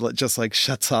 And then it just like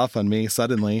shuts off on me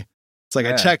suddenly. It's like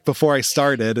I checked before I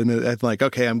started, and I'm like,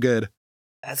 okay, I'm good.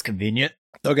 That's convenient.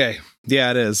 Okay.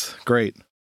 Yeah, it is. Great.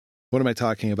 What am I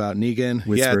talking about? Negan?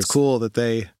 Whispers. Yeah, it's cool that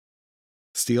they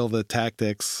steal the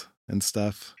tactics and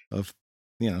stuff of,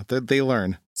 they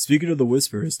learn. Speaking of the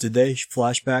Whispers, did they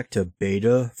flash back to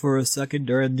Beta for a second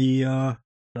during the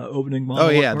opening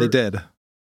monologue? Oh, yeah, they did.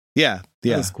 Yeah.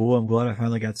 That's cool. I'm glad I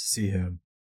finally got to see him.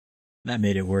 That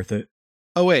made it worth it.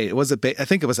 Oh, wait, was it I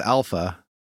think it was Alpha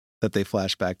that they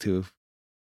flashed back to.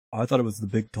 I thought it was the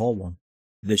big tall one.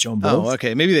 Did they show them both? Oh,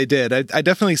 okay. Maybe they did. I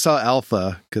definitely saw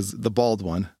Alpha, because the bald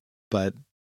one, but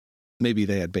maybe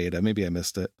they had Beta. Maybe I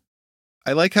missed it.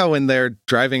 I like how when they're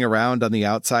driving around on the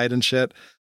outside and shit,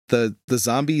 the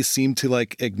zombies seem to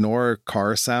like ignore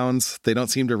car sounds. They don't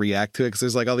seem to react to it because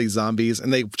there's like all these zombies,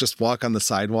 and they just walk on the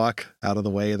sidewalk out of the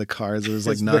way of the cars. There's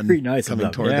like none nice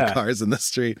coming toward the cars in the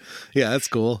street. Yeah, that's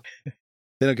cool.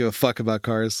 They don't give a fuck about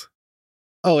cars.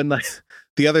 Oh, and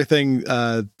the other thing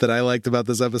that I liked about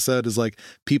this episode is like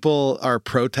people are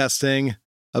protesting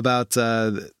about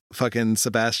fucking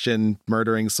Sebastian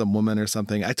murdering some woman or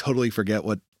something. I totally forget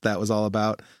what that was all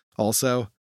about also.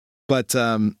 But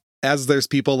as there's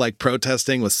people like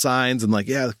protesting with signs and like,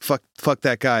 yeah, fuck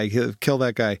that guy, kill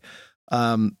that guy.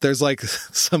 There's like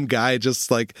some guy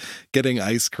just like getting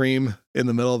ice cream in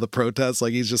the middle of the protest.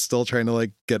 Like he's just still trying to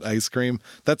like get ice cream.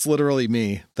 That's literally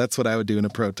me. That's what I would do in a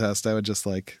protest. I would just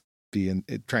like be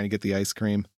trying to get the ice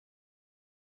cream.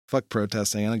 Fuck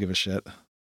protesting. I don't give a shit.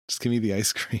 Just give me the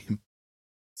ice cream.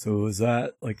 So was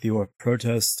that like the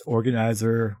protest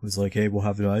organizer was like, hey, we'll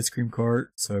have an ice cream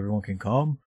cart so everyone can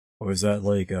come? Or is that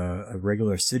like a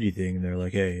regular city thing? And they're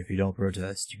like, hey, if you don't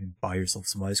protest, you can buy yourself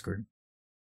some ice cream.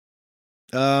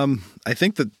 I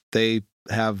think that they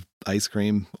have ice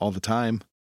cream all the time.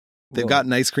 They've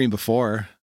gotten ice cream before.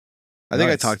 I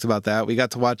think I talked about that. We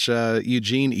got to watch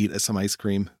Eugene eat some ice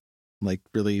cream, like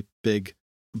really big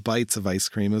bites of ice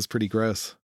cream. It was pretty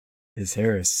gross. His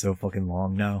hair is so fucking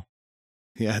long now.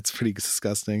 Yeah, it's pretty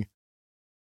disgusting.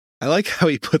 I like how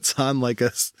he puts on like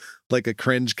a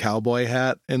cringe cowboy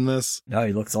hat in this. No,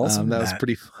 he looks awesome. That was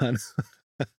pretty fun.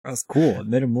 That was cool. It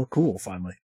made him look cool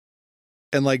finally.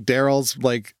 And like Daryl's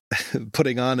like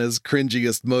putting on his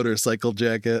cringiest motorcycle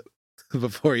jacket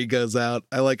before he goes out.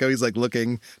 I like how he's like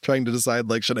looking, trying to decide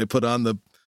like, should I put on the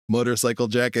motorcycle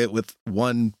jacket with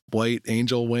one white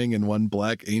angel wing and one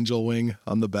black angel wing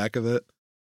on the back of it?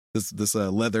 This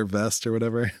leather vest or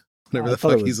whatever the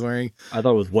fuck he's wearing. I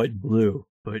thought it was white and blue,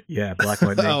 but yeah, black,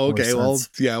 white. Oh, okay. Well,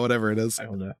 yeah, whatever it is. I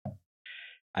don't know.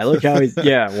 I like how he's,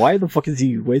 why the fuck is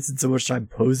he wasting so much time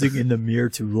posing in the mirror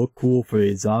to look cool for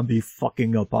a zombie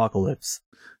fucking apocalypse?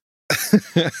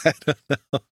 I don't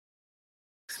know.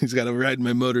 He's got to ride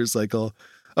my motorcycle.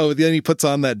 Oh, then he puts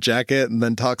on that jacket and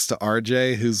then talks to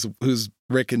RJ, who's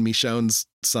Rick and Michonne's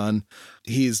son.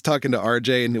 He's talking to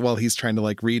RJ and while he's trying to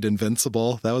like read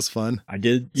Invincible. That was fun. I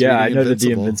did. Yeah, I know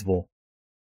the Invincible.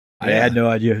 I had no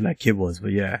idea who that kid was,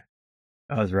 but yeah,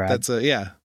 that was rad. That's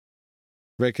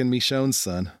Rick and Michonne's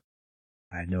son.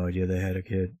 I had no idea they had a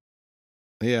kid.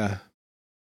 Yeah.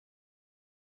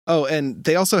 Oh, and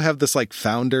they also have this like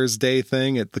Founders Day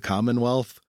thing at the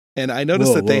Commonwealth. And I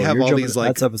noticed that they have all these like...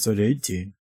 That's episode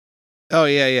 18. Oh,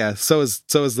 yeah. So is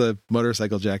the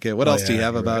motorcycle jacket. What else do you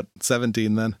have about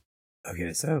 17 then?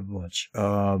 Okay, so I have a bunch.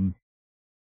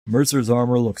 Mercer's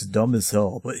armor looks dumb as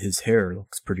hell, but his hair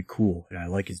looks pretty cool, and I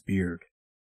like his beard.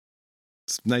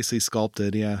 It's nicely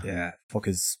sculpted, yeah. Yeah, fuck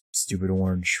his stupid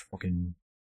orange fucking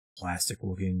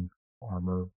plastic-looking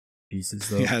armor pieces,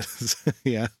 though.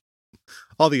 Yeah.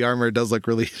 All the armor does look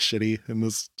really shitty in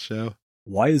this show.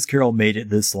 Why has Carol made it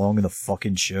this long in the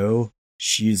fucking show?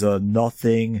 She's a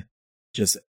nothing,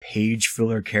 just page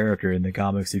filler character in the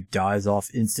comics who dies off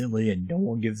instantly and no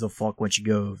one gives a fuck when she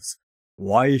goes.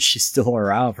 Why is she still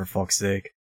around, for fuck's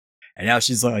sake? And now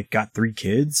she's like got 3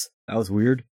 kids? That was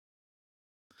weird.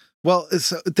 Well,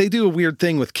 they do a weird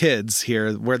thing with kids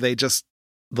here where they just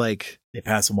like... They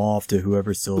pass them off to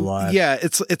whoever's still alive. Yeah,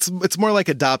 it's more like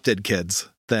adopted kids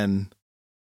than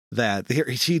that.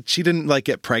 She didn't like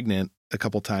get pregnant a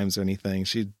couple times or anything.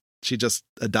 She just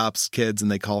adopts kids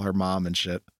and they call her mom and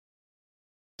shit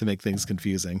to make things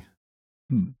confusing.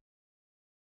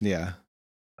 Yeah.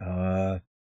 I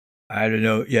don't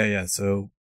know. Yeah. So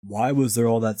why was there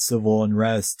all that civil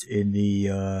unrest in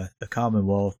the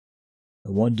Commonwealth?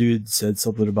 The one dude said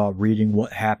something about reading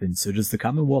what happened. So does the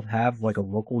Commonwealth have like a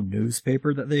local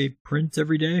newspaper that they print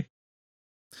every day?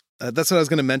 That's what I was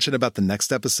going to mention about the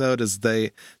next episode is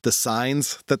the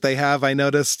signs that they have. I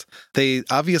noticed they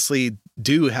obviously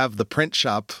do have the print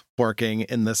shop working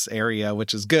in this area,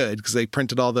 which is good because they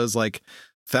printed all those like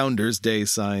Founders Day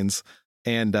signs,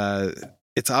 and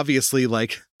it's obviously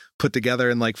like put together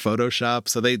in like Photoshop.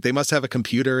 So they must have a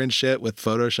computer and shit with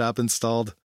Photoshop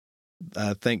installed.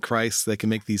 Thank Christ they can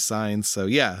make these signs. So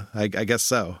yeah, I guess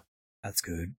so. That's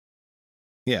good.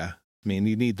 Yeah. I mean,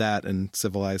 you need that in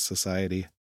civilized society.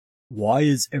 Why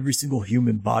is every single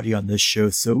human body on this show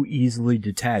so easily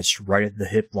detached right at the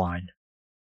hip line?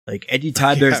 Like,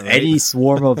 anytime there's any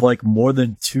swarm of, like, more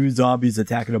than 2 zombies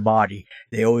attacking a body,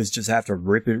 they always just have to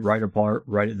rip it right apart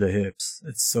right at the hips.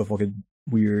 It's so fucking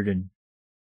weird, and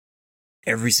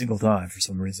every single time for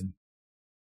some reason.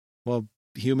 Well,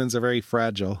 humans are very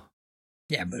fragile.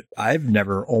 Yeah, but I've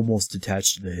never almost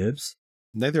detached to the hips.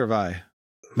 Neither have I.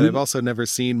 But I've also never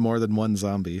seen more than one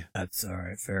zombie. That's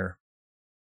alright, fair.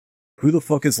 Who the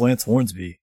fuck is Lance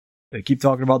Hornsby? They keep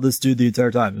talking about this dude the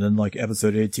entire time, and then, like,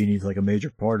 episode 18, he's, like, a major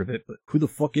part of it, but who the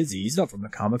fuck is he? He's not from the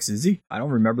comics, is he? I don't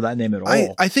remember that name at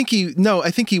all. I think he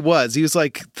was. He was,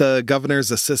 like, the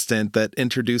governor's assistant that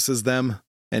introduces them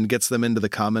and gets them into the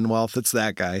Commonwealth. It's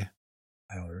that guy.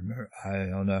 I don't remember. I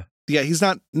don't know. Yeah, he's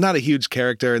not a huge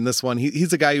character in this one.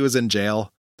 He's a guy who was in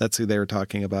jail. That's who they were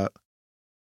talking about.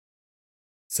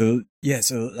 So, yeah,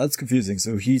 so that's confusing.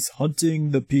 So he's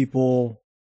hunting the people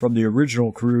from the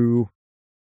original crew,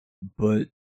 but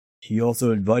he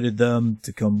also invited them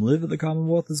to come live at the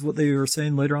Commonwealth, is what they were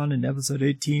saying later on in episode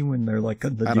 18 when they're like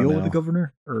cutting the deal with the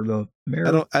governor or the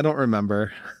mayor. I don't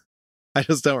remember. I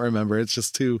just don't remember. It's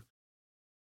just too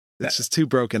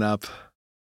broken up.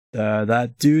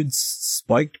 That dude's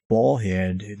spiked ball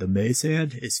hand, the mace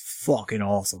hand, is fucking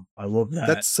awesome. I love that.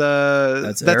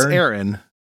 That's Aaron.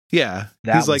 Yeah.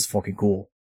 That was fucking cool.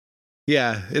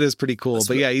 Yeah, it is pretty cool.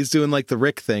 But yeah, he's doing like the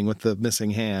Rick thing with the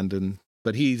missing hand,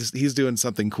 but he's doing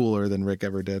something cooler than Rick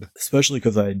ever did. Especially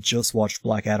because I had just watched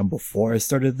Black Adam before I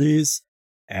started these,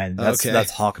 and that's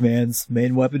Hawkman's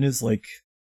main weapon is like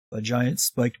a giant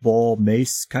spiked ball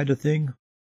mace kind of thing.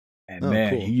 And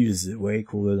cool. He uses it way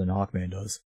cooler than Hawkman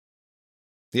does.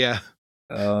 Yeah.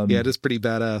 Yeah, it is pretty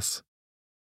badass.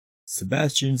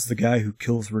 Sebastian's the guy who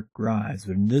kills Rick Grimes,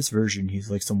 but in this version, he's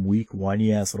like some weak,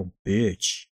 whiny ass little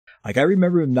bitch. Like, I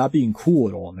remember him not being cool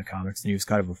at all in the comics, and he was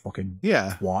kind of a fucking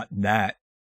twat in that.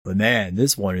 But man,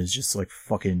 this one is just like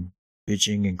fucking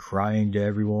bitching and crying to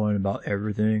everyone about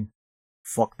everything.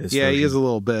 Fuck this version. He is a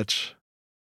little bitch.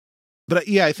 But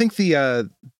yeah, I think he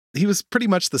was pretty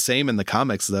much the same in the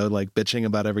comics, though, like bitching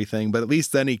about everything. But at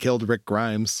least then he killed Rick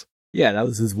Grimes. Yeah, that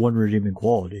was his one redeeming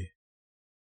quality.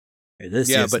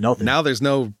 But nothing. Now there's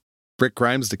no Rick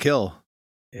Grimes to kill.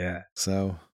 Yeah.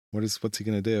 So what's he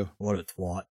gonna do? What a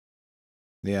twat.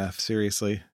 Yeah,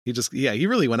 seriously. He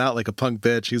really went out like a punk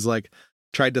bitch. He's like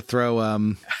tried to throw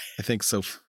I think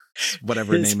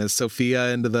whatever her name is, Sophia,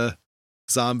 into the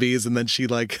zombies, and then she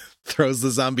like throws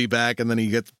the zombie back, and then he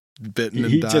gets bitten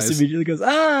and dies. He just immediately goes,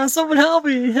 someone help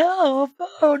me, help!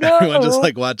 Oh no! Everyone just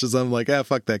like watches him like,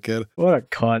 fuck that kid. What a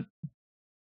cunt.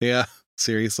 Yeah,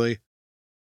 seriously.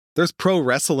 There's pro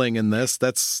wrestling in this.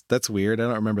 That's weird. I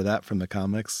don't remember that from the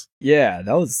comics. Yeah,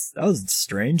 that was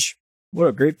strange. What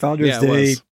a great Founders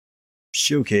Day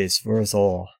showcase for us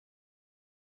all.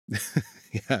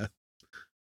 Yeah.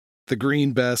 The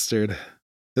Green Bastard.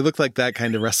 It looked like that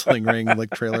kind of wrestling ring,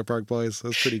 like Trailer Park Boys. That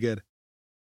was pretty good.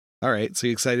 All right. So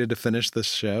you excited to finish this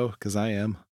show? Because I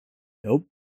am. Nope.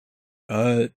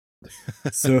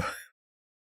 So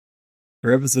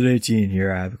for episode 18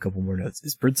 here, I have a couple more notes.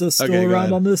 Is Princess still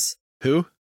around on this? Who?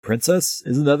 Princess?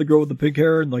 Isn't that the girl with the pink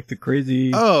hair and like the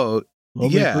crazy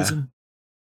person?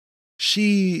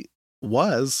 She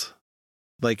was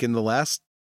like in the last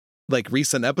like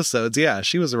recent episodes. Yeah,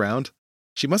 she was around.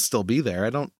 She must still be there. I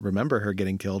don't remember her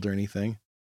getting killed or anything.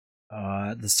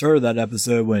 At the start of that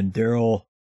episode when Daryl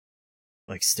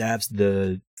like stabs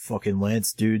the fucking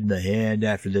Lance dude in the hand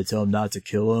after they tell him not to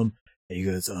kill him. And he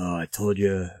goes, I told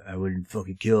you I wouldn't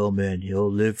fucking kill him, and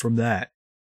he'll live from that.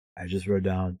 I just wrote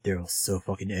down, Daryl's so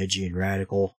fucking edgy and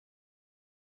radical.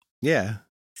 Yeah.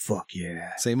 Fuck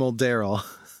yeah. Same old Daryl.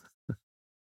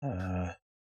 Did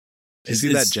you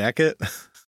see that jacket?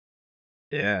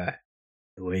 Yeah.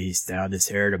 The way he styled his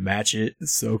hair to match it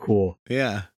is so cool.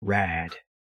 Yeah. Rad.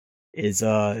 Is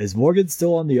Morgan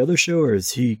still on the other show, or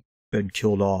has he been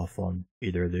killed off on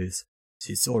either of these? Is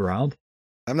he still around?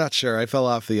 I'm not sure. I fell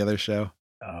off the other show.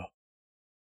 Oh.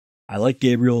 I like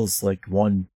Gabriel's like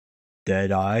one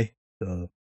dead eye, the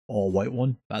all white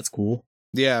one. That's cool.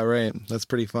 Yeah, right. That's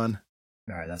pretty fun.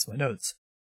 All right, that's my notes.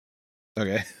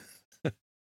 Okay.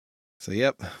 So,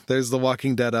 yep, there's the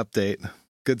Walking Dead update.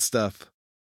 Good stuff.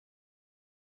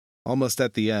 Almost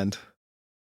at the end.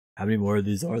 How many more of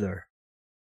these are there?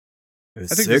 It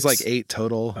was I think there's like 6? 8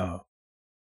 total. Oh,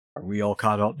 are we all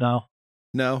caught up now?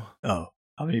 No. Oh,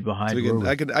 how many behind So were we?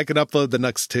 I can upload the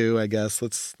next 2, I guess.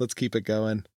 Let's keep it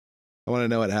going. I want to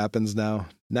know what happens now.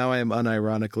 Now I am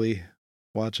unironically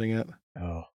watching it.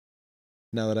 Oh,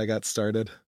 Now that I got started.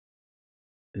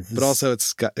 this, But also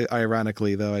it's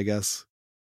ironically though, I guess.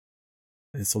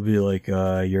 this will be like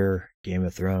your Game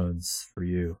of Thrones for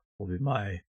you. Will be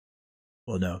my.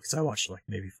 Well, no, because I watched like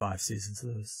maybe 5 seasons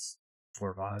of this, 4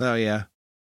 or 5. Oh yeah.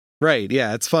 Right,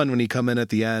 yeah, it's fun when you come in at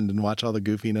the end and watch all the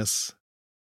goofiness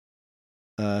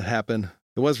happen.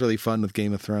 It was really fun with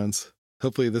Game of Thrones.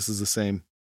 Hopefully this is the same.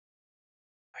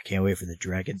 I can't wait for the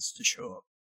dragons to show up.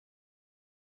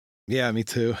 Yeah, me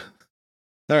too.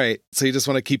 All right, so you just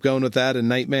want to keep going with that and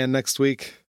Nightman next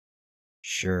week?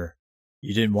 Sure.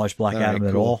 You didn't watch Black All right, Adam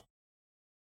at cool. all?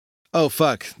 Oh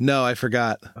fuck, no, I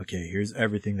forgot. Okay, here's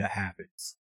everything that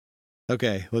happens.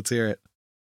 Okay, let's hear it.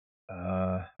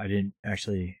 I didn't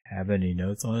actually have any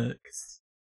notes on it.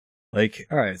 Like,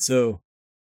 alright, so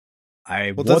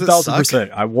I Well, does it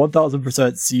 1000%, I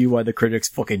 1000% see why the critics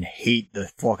fucking hate the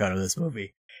fuck out of this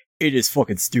movie. It is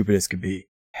fucking stupid as could be.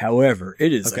 However,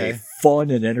 it is Okay. a fun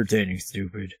and entertaining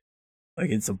stupid. Like,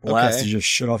 it's a blast Okay. to just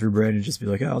shut off your brain and just be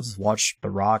like, oh, I'll just watch The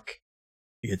Rock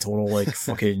be a total, like,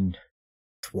 fucking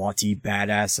twatty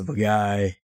badass of a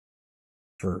guy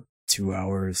for 2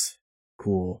 hours.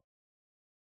 Cool.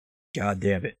 God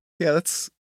damn it. Yeah,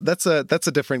 that's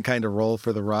a different kind of role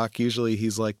for The Rock. Usually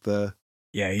he's like the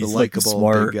Yeah, he's like the likable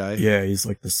smart big guy. Yeah, he's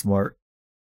like the smart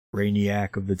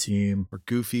brainiac of the team. or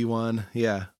goofy one.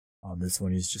 Yeah. On this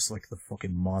one, he's just like the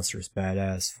fucking monstrous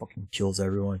badass, fucking kills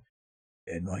everyone.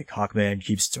 And like Hawkman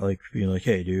keeps like being like,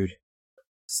 hey dude,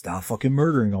 stop fucking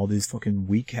murdering all these fucking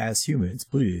weak ass humans,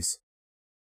 please.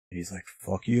 And he's like,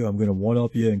 fuck you, I'm gonna one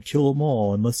up you and kill them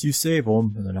all unless you save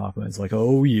them. And then Hawkman's like,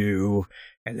 oh you.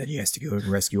 And then he has to go and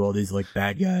rescue all these like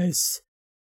bad guys.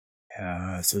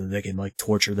 So that they can like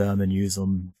torture them and use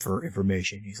them for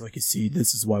information. He's like, you see,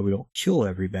 this is why we don't kill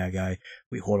every bad guy.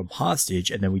 We hold them hostage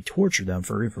and then we torture them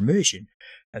for information.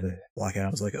 And then Black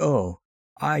Adam's like, oh,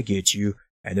 I get you.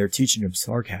 And they're teaching him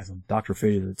sarcasm. Dr.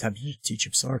 Fate is attempting to teach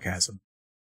him sarcasm.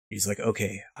 He's like,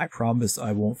 okay, I promise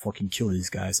I won't fucking kill these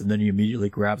guys. And then he immediately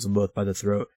grabs them both by the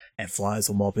throat and flies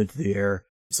them up into the air.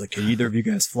 He's like, can either of you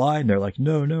guys fly? And they're like,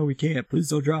 no, we can't. Please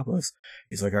don't drop us.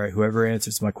 He's like, all right, whoever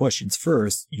answers my questions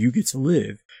first, you get to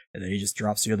live. And then he just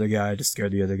drops the other guy to scare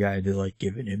the other guy into like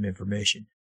giving him information.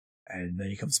 And then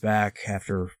he comes back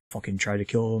after fucking trying to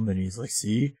kill him. And he's like,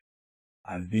 see,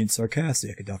 I'm being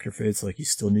sarcastic. And Dr. Fate's like, you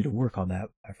still need to work on that,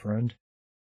 my friend.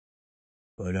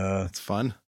 But, It's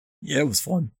fun. yeah, it was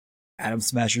fun. Atom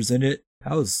Smasher's in it.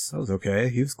 That was okay.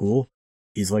 He was cool.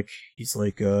 He's like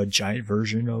a giant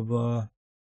version of,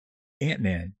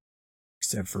 Ant-Man,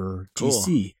 except for Cool.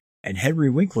 DC. And Henry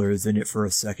Winkler is in it for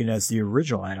a second as the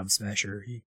original Atom Smasher.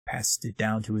 He passed it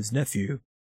down to his nephew.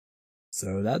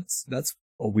 So that's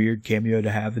a weird cameo to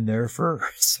have in there for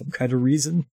some kind of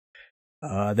reason.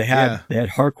 They had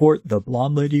Harcourt, the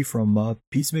blonde lady from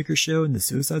Peacemaker show and the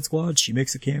Suicide Squad. She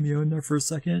makes a cameo in there for a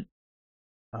second.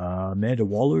 Amanda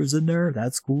Waller's in there.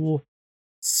 That's cool.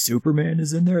 Superman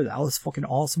is in there. That was fucking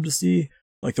awesome to see.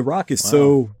 Like, The Rock is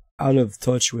so out of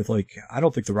touch with, like, I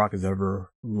don't think The Rock has ever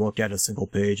looked at a single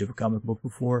page of a comic book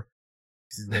before.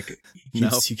 Like,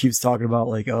 he keeps talking about,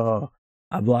 like, oh,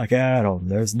 I'm Black Adam.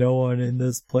 There's no one in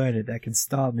this planet that can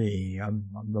stop me. I'm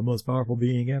the most powerful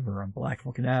being ever. I'm Black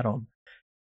fucking Adam.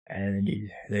 And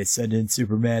they send in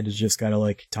Superman to just kind of,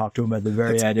 like, talk to him at the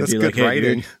very end and be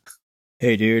like,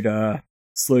 hey, dude,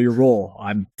 slow your roll.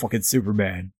 I'm fucking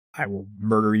Superman. I will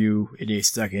murder you in a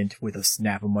second with a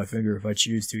snap of my finger if I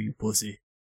choose to, you pussy.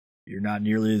 You're not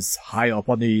nearly as high up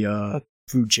on the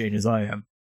food chain as I am.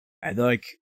 And like,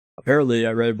 apparently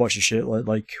I read a bunch of shit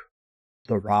like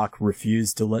The Rock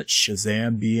refused to let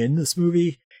Shazam be in this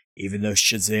movie, even though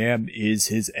Shazam is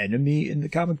his enemy in the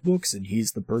comic books and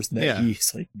he's the person that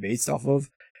he's like based off of.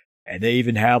 And they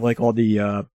even have like all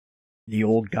the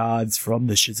old gods from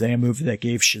the Shazam movie that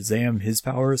gave Shazam his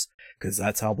powers, because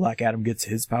that's how Black Adam gets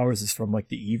his powers, is from like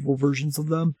the evil versions of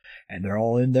them, and they're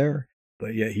all in there.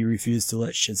 But yet he refused to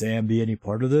let Shazam be any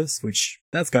part of this, which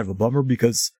that's kind of a bummer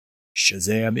because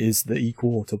Shazam is the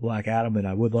equal to Black Adam, and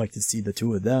I would like to see the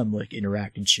two of them like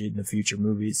interact and shit in the future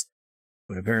movies.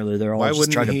 But apparently they're all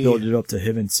just trying to build it up to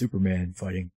him and Superman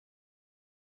fighting.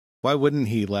 Why wouldn't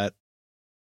he let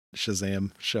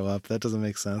Shazam show up? That doesn't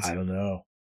make sense. I don't know.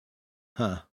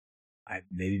 Huh.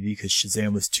 Maybe because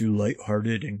Shazam was too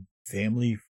lighthearted and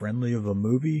family friendly of a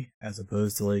movie, as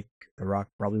opposed to like The Rock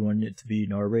probably wanted it to be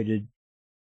an R-rated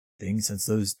thing, since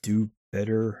those do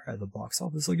better at the box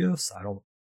office, I guess. I don't.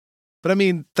 But I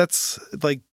mean, that's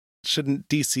like shouldn't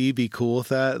DC be cool with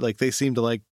that? Like, they seem to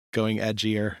like going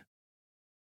edgier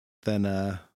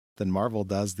than Marvel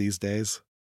does these days.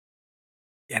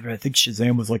 Yeah, but I think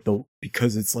Shazam was like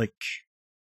because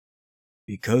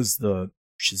the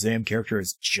Shazam character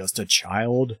is just a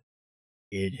child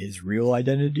in his real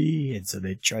identity, and so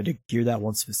they tried to gear that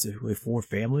one specifically for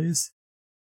families.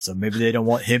 So maybe they don't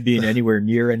want him being anywhere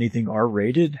near anything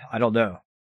R-rated. I don't know.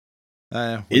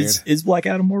 Is Black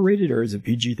Adam R-rated or is it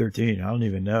PG-13? I don't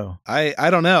even know. I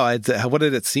don't know. What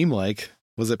did it seem like?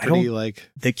 Was it pretty like...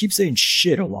 They keep saying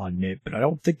shit a lot in it, but I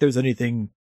don't think there's anything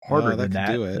harder than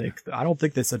that. Like, I don't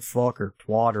think they said fuck or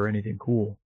twat or anything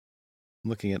cool. I'm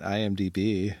looking at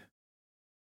IMDb.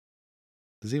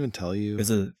 Does it even tell you? There's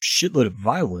a shitload of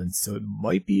violence, so it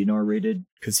might be an R-rated,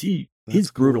 because he's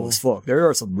brutal as fuck. There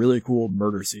are some really cool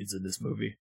murder scenes in this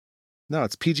movie. No,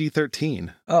 it's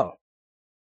PG-13. Oh.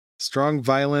 Strong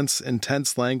violence,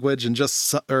 intense language, and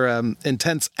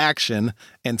intense action,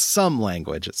 and some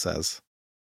language, it says.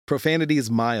 Profanity is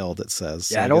mild, it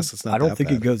says. Yeah, So I don't think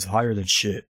it goes higher than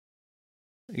shit.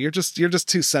 You're just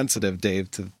too sensitive, Dave,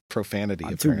 to profanity,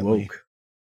 I'm apparently. too woke.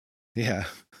 Yeah.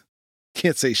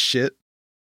 Can't say shit.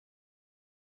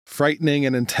 Frightening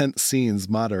and intense scenes,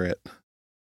 moderate.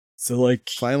 So, like...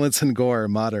 Violence and gore,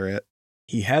 moderate.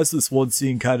 He has this one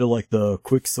scene kind of like the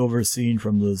Quicksilver scene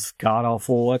from those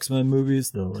god-awful X-Men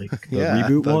movies, the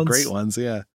reboot ones. Great ones,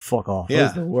 yeah. Fuck off. Yeah.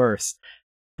 Those are the worst.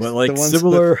 But like the ones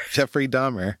similar... with Jeffrey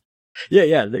Dahmer.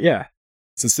 Yeah.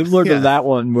 So similar to that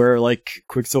one where like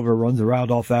Quicksilver runs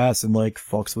around all fast and like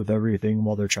fucks with everything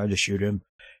while they're trying to shoot him.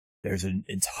 There's an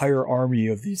entire army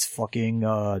of these fucking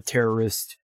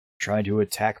terrorists trying to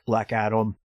attack Black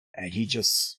Adam, and he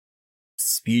just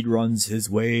speed runs his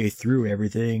way through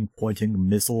everything, pointing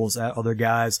missiles at other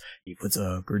guys. He puts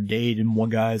a grenade in one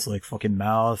guy's like fucking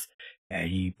mouth, and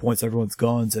he points everyone's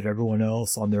guns at everyone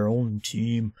else on their own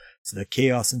team. So the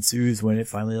chaos ensues when it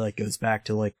finally like goes back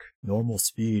to like normal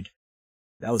speed.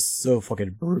 That was so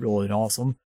fucking brutal and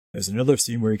awesome. There's another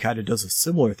scene where he kind of does a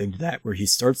similar thing to that, where he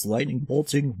starts lightning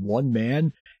bolting one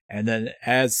man, and then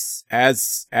as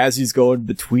he's going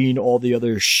between all the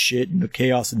other shit and the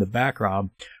chaos in the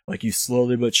background, like you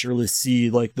slowly but surely see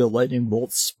like the lightning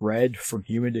bolts spread from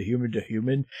human to human to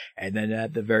human, and then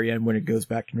at the very end when it goes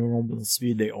back to normal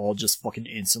speed, they all just fucking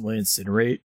instantly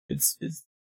incinerate. It's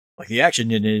like the action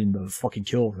in it and the fucking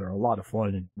kills are a lot of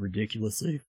fun and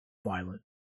ridiculously violent.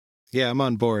 Yeah, I'm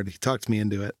on board. He talked me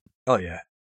into it. Oh yeah.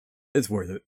 It's worth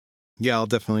it. Yeah, I'll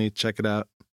definitely check it out.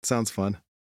 Sounds fun.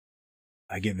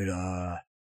 I give it a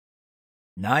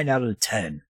 9 out of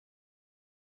 10.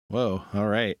 Whoa, all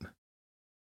right.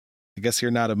 I guess you're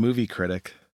not a movie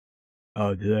critic.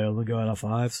 Oh, did I only go out of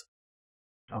 5s?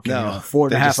 Okay, no,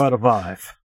 4.5 out of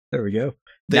 5. There we go.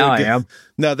 Now I am.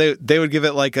 No, they would give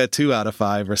it like a 2 out of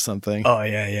 5 or something. Oh,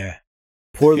 yeah.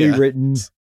 Poorly written.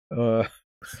 To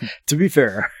be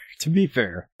fair,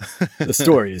 the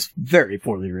story is very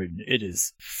poorly written. It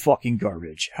is fucking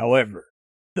garbage. However,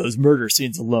 those murder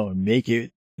scenes alone make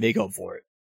up for it.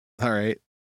 All right.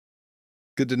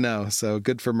 Good to know. So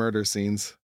good for murder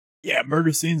scenes. Yeah,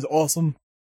 murder scenes, awesome.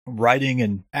 Writing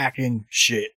and acting,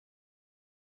 shit.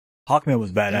 Hawkman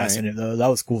was badass in it, though. That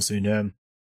was cool seeing him.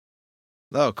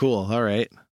 Oh, cool. All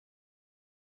right.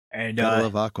 And I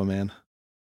love Aquaman.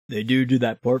 They do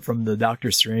that part from the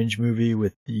Doctor Strange movie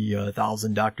with the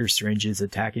 1,000 Doctor Stranges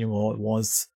attacking him all at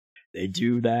once. They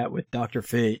do that with Dr.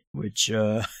 Fate, which,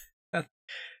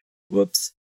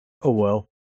 whoops. Oh well.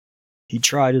 He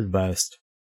tried his best.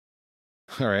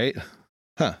 All right.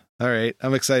 Huh. All right.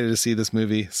 I'm excited to see this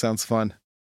movie. Sounds fun.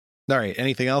 All right.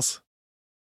 Anything else?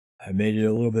 I made it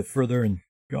a little bit further in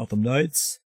Gotham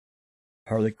Knights.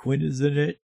 Harley Quinn is in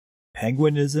it.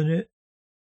 Penguin is in it.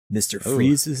 Mr.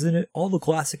 Freeze is in it. All the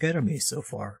classic enemies so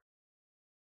far.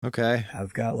 Okay.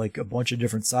 I've got like a bunch of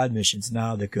different side missions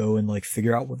now that go and like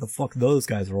figure out what the fuck those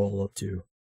guys are all up to.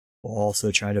 While also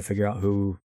trying to figure out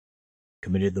who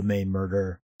committed the main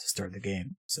murder to start the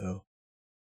game. So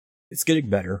it's getting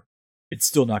better. It's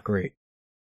still not great.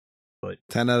 But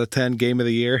 10 out of 10 game of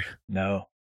the year? No.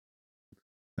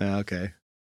 Okay.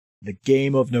 The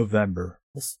game of November.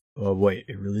 Oh wait,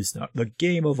 it released not. The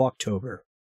game of October.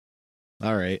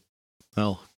 All right.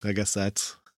 Well, I guess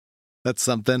that's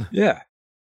something. Yeah.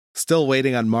 Still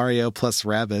waiting on Mario plus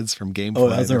Rabbids from Gameplay. Oh,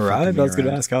 it hasn't arrived? I was going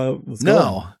to ask how it was going.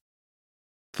 No.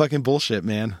 Fucking bullshit,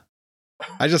 man.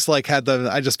 I just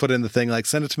I just put in the thing like,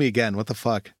 send it to me again. What the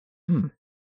fuck?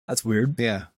 That's weird.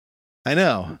 Yeah. I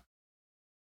know.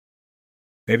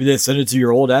 Maybe they sent it to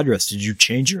your old address. Did you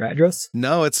change your address?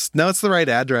 No, it's the right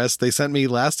address. They sent me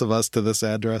Last of Us to this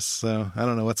address, so I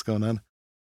don't know what's going on.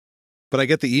 But I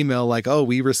get the email like, oh,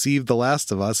 we received The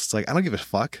Last of Us. It's like, I don't give a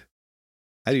fuck.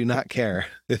 I do not care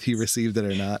if you received it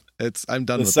or not. I'm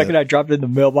done The with it. second I dropped it in the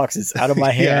mailbox, it's out of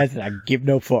my hands, and I give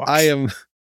no fucks.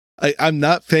 I'm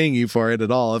not paying you for it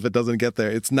at all if it doesn't get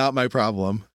there. It's not my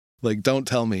problem. Like, don't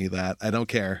tell me that. I don't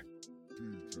care.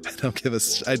 I don't give a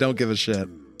shit.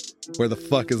 Where the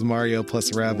fuck is Mario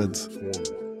plus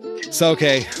Rabbids? So,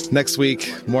 okay, next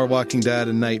week, more Walking Dead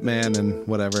and Nightman and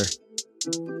whatever.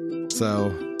 So,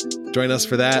 join us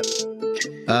for that.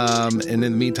 And in the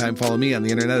meantime, follow me on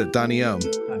the internet at Donnie Ohm.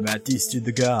 I'm at Dude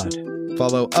the God.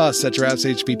 Follow us at Giraffes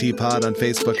HBT Pod on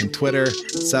Facebook and Twitter,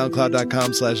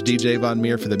 SoundCloud.com/DJ Von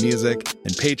Meer for the music,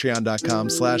 and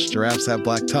Patreon.com/Giraffes Have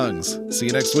Black Tongues. See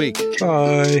you next week.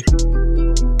 Bye.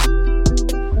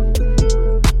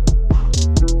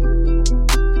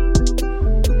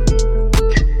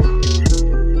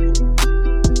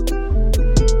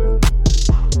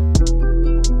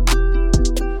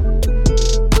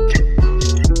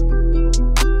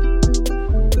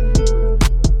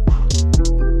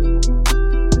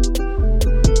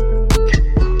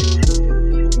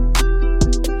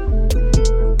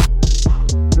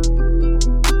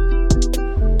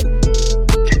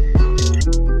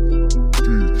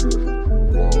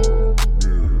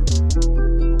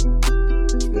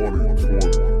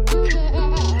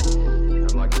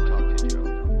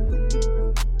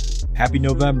 Happy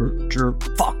November.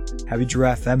 Happy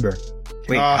Giraffe Ember.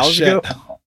 Wait, how's shit. it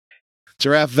go?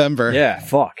 Giraffe Vember. Yeah,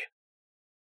 fuck.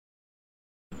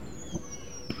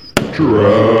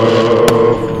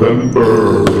 Giraffe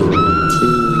Ember.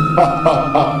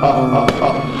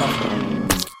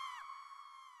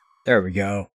 There we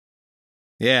go.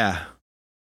 Yeah.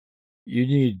 You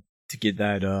need to get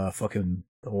that fucking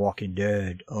The Walking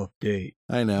Dead update.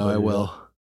 I know, I will.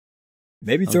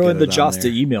 Maybe I'll throw in get the it on Josta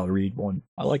there. email read one.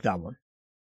 I like that one.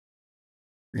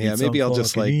 Yeah, Read maybe some I'll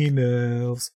just fucking like,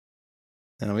 emails.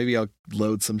 maybe I'll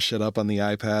load some shit up on the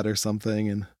iPad or something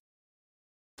and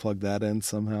plug that in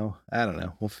somehow. I don't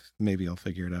know. Maybe I'll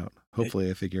figure it out. Hopefully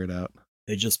I figure it out.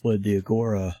 They just played the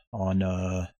Agora on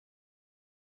the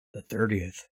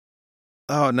 30th.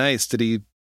 Oh, nice. Did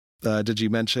you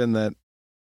mention that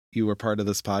you were part of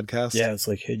this podcast? Yeah, it's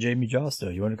like, hey, Jamie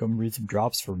Josta, you want to come read some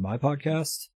drops for my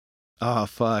podcast? Oh,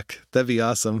 fuck. That'd be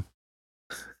awesome.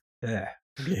 Yeah.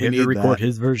 Get We him need to record that.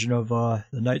 his version of the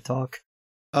Night Talk.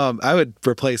 I would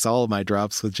replace all of my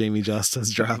drops with Jamie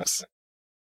Justice's drops.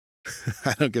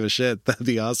 I don't give a shit. That'd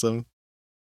be awesome.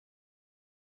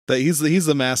 That he's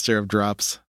the master of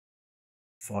drops.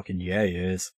 Fucking yeah, he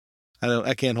is.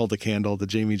 I can't hold a candle to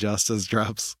Jamie Justice's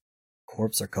drops.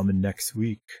 Corpse are coming next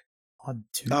week on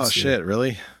Tuesday. Oh shit,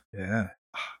 really? Yeah.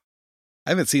 I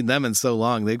haven't seen them in so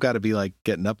long. They've got to be like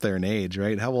getting up there in age,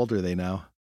 right? How old are they now?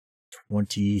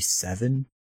 27.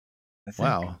 I think.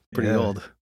 Wow, pretty Yeah.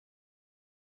 old.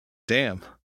 Damn.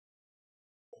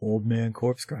 Old man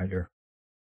corpse grinder.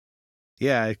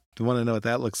 Yeah, I want to know what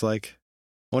that looks like.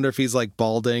 I wonder if he's like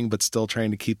balding but still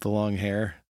trying to keep the long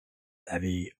hair. That'd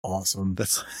be awesome.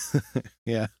 That's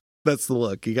yeah, that's the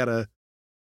look. You gotta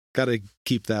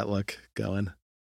keep that look going.